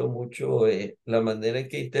me gustó mucho la manera en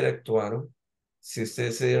que interactuaron. Si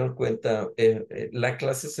ustedes se dieron cuenta, la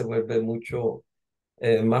clase se vuelve mucho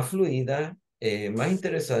más fluida, más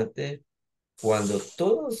interesante, cuando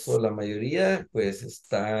todos o la mayoría pues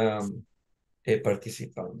está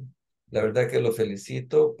participando. La verdad que lo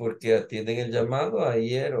felicito porque atienden el llamado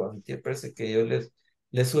ayer o antier, parece que yo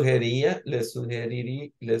les sugeriría,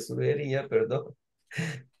 perdón,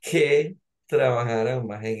 que trabajaran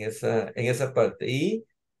más en esa parte. Y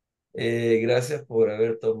gracias por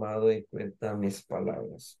haber tomado en cuenta mis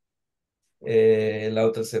palabras. La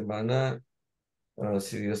otra semana,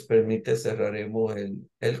 si Dios permite, cerraremos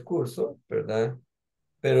el curso, ¿verdad?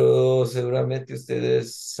 Pero seguramente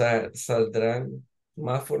ustedes saldrán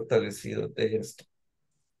más fortalecidos de esto,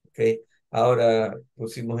 ¿ok? Ahora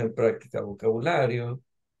pusimos en práctica vocabulario,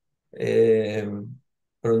 eh,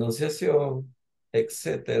 pronunciación,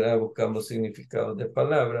 etcétera. Buscamos significados de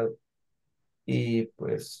palabras y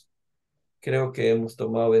pues creo que hemos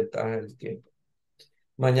tomado ventaja del tiempo.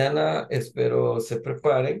 Mañana espero se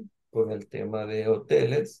preparen con el tema de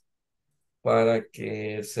hoteles para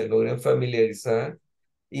que se logren familiarizar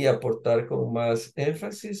y aportar con más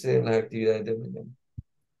énfasis en las actividades de mañana.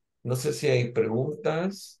 No sé si hay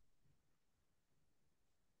preguntas,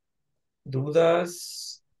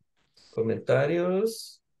 dudas,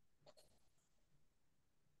 comentarios.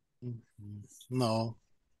 No.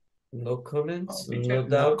 No comments, no No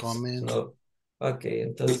doubts, comment. no. Ok,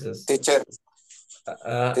 entonces, Teacher,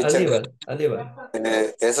 teacher, Aníbal.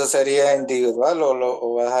 ¿eso sería individual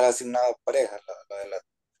o va a dejar asignado a pareja la de la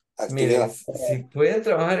Miren, actividad? si pueden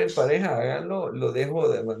trabajar en pareja, háganlo, lo dejo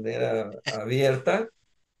de manera abierta,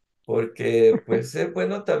 porque pues es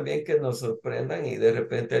bueno también que nos sorprendan y de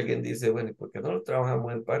repente alguien dice, bueno, ¿y por qué no lo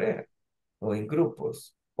trabajamos en pareja? O en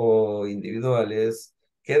grupos, o individuales,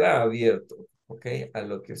 queda abierto, ¿ok? A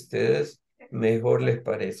lo que a ustedes mejor les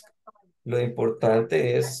parezca. Lo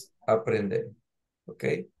importante es aprender, ¿ok?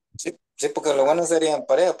 Sí, sí, porque lo bueno sería en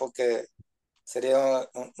pareja, porque sería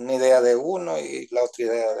una idea de uno y la otra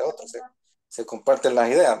idea de otro. Se comparten las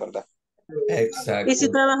ideas, ¿verdad? ¿Y si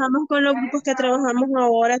Exacto. trabajamos con los grupos que trabajamos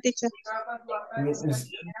ahora, teacher?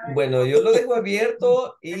 Bueno, yo lo dejo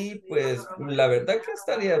abierto y pues la verdad que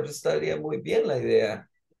estaría muy bien la idea.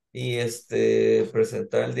 Y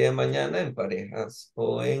presentar el día de mañana en parejas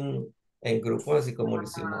o en grupos, así como lo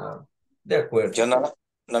hicimos ahora. De acuerdo. Yo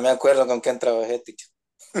no me acuerdo con quién trabajé, teacher.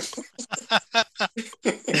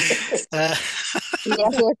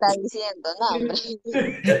 Ya se está diciendo, no, hombre.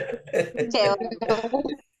 Qué horror.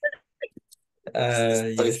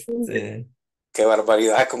 Ay, Qué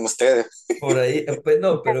barbaridad con ustedes. por ahí, pues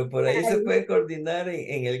no, pero por ahí se puede coordinar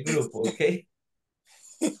en el grupo, ¿ok?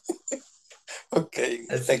 Ok,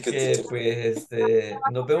 Así thank you, que teacher. pues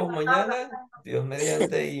nos vemos mañana, Dios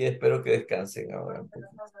mediante, y espero que descansen ahora un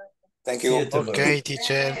poquito. Thank See you. you tomorrow. Okay,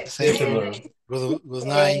 teacher. See you Thank you. tomorrow. Good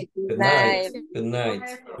night. Good night. Good night.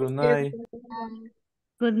 Good night.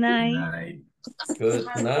 Good night. Night. Good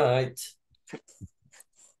night.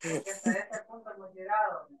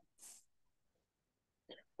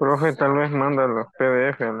 Profe, tal vez manda los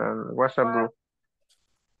PDF al WhatsApp group.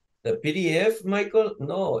 ¿The PDF, Michael?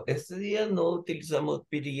 No, este día no utilizamos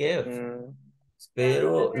PDF,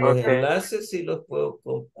 pero los Ok, enlaces sí los puedo,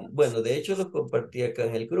 bueno, de hecho los compartí acá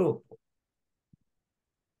en el grupo.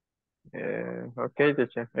 ok,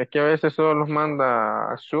 teacher. Es que a veces solo los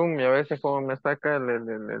manda a Zoom y a veces como me saca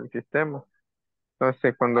el sistema.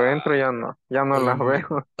 Entonces cuando entro ya no las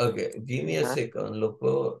veo. Ok, give me a Ajá. second,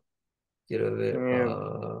 quiero ver,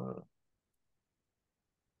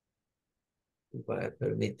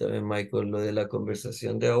 permítame, Michael, lo de la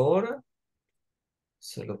conversación de ahora.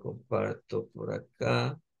 Se lo comparto por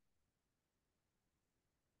acá.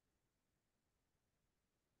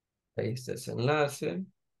 Ahí está ese enlace.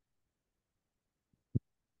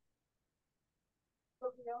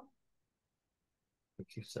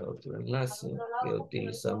 Aquí está otro enlace que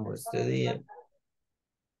utilizamos este día.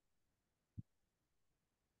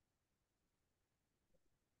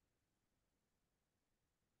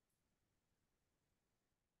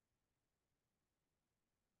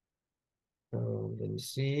 Let me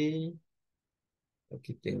see.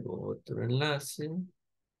 Aquí tengo otro enlace.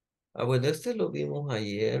 Bueno, este lo vimos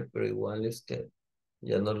ayer, pero igual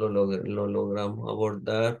ya no lo logramos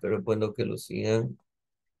abordar, pero es bueno que lo sigan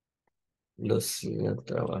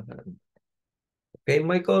trabajando. Okay,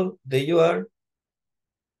 Michael, there you are.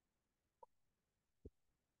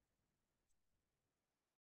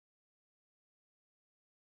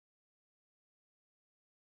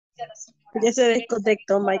 Ya se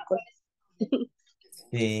desconectó, Michael.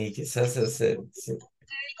 Y quizás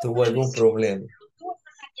tuvo algún problema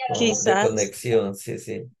de Quizás. conexión, sí.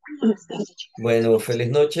 Bueno, feliz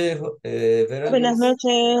noche, Vera Buenas Liz.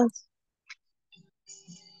 noches.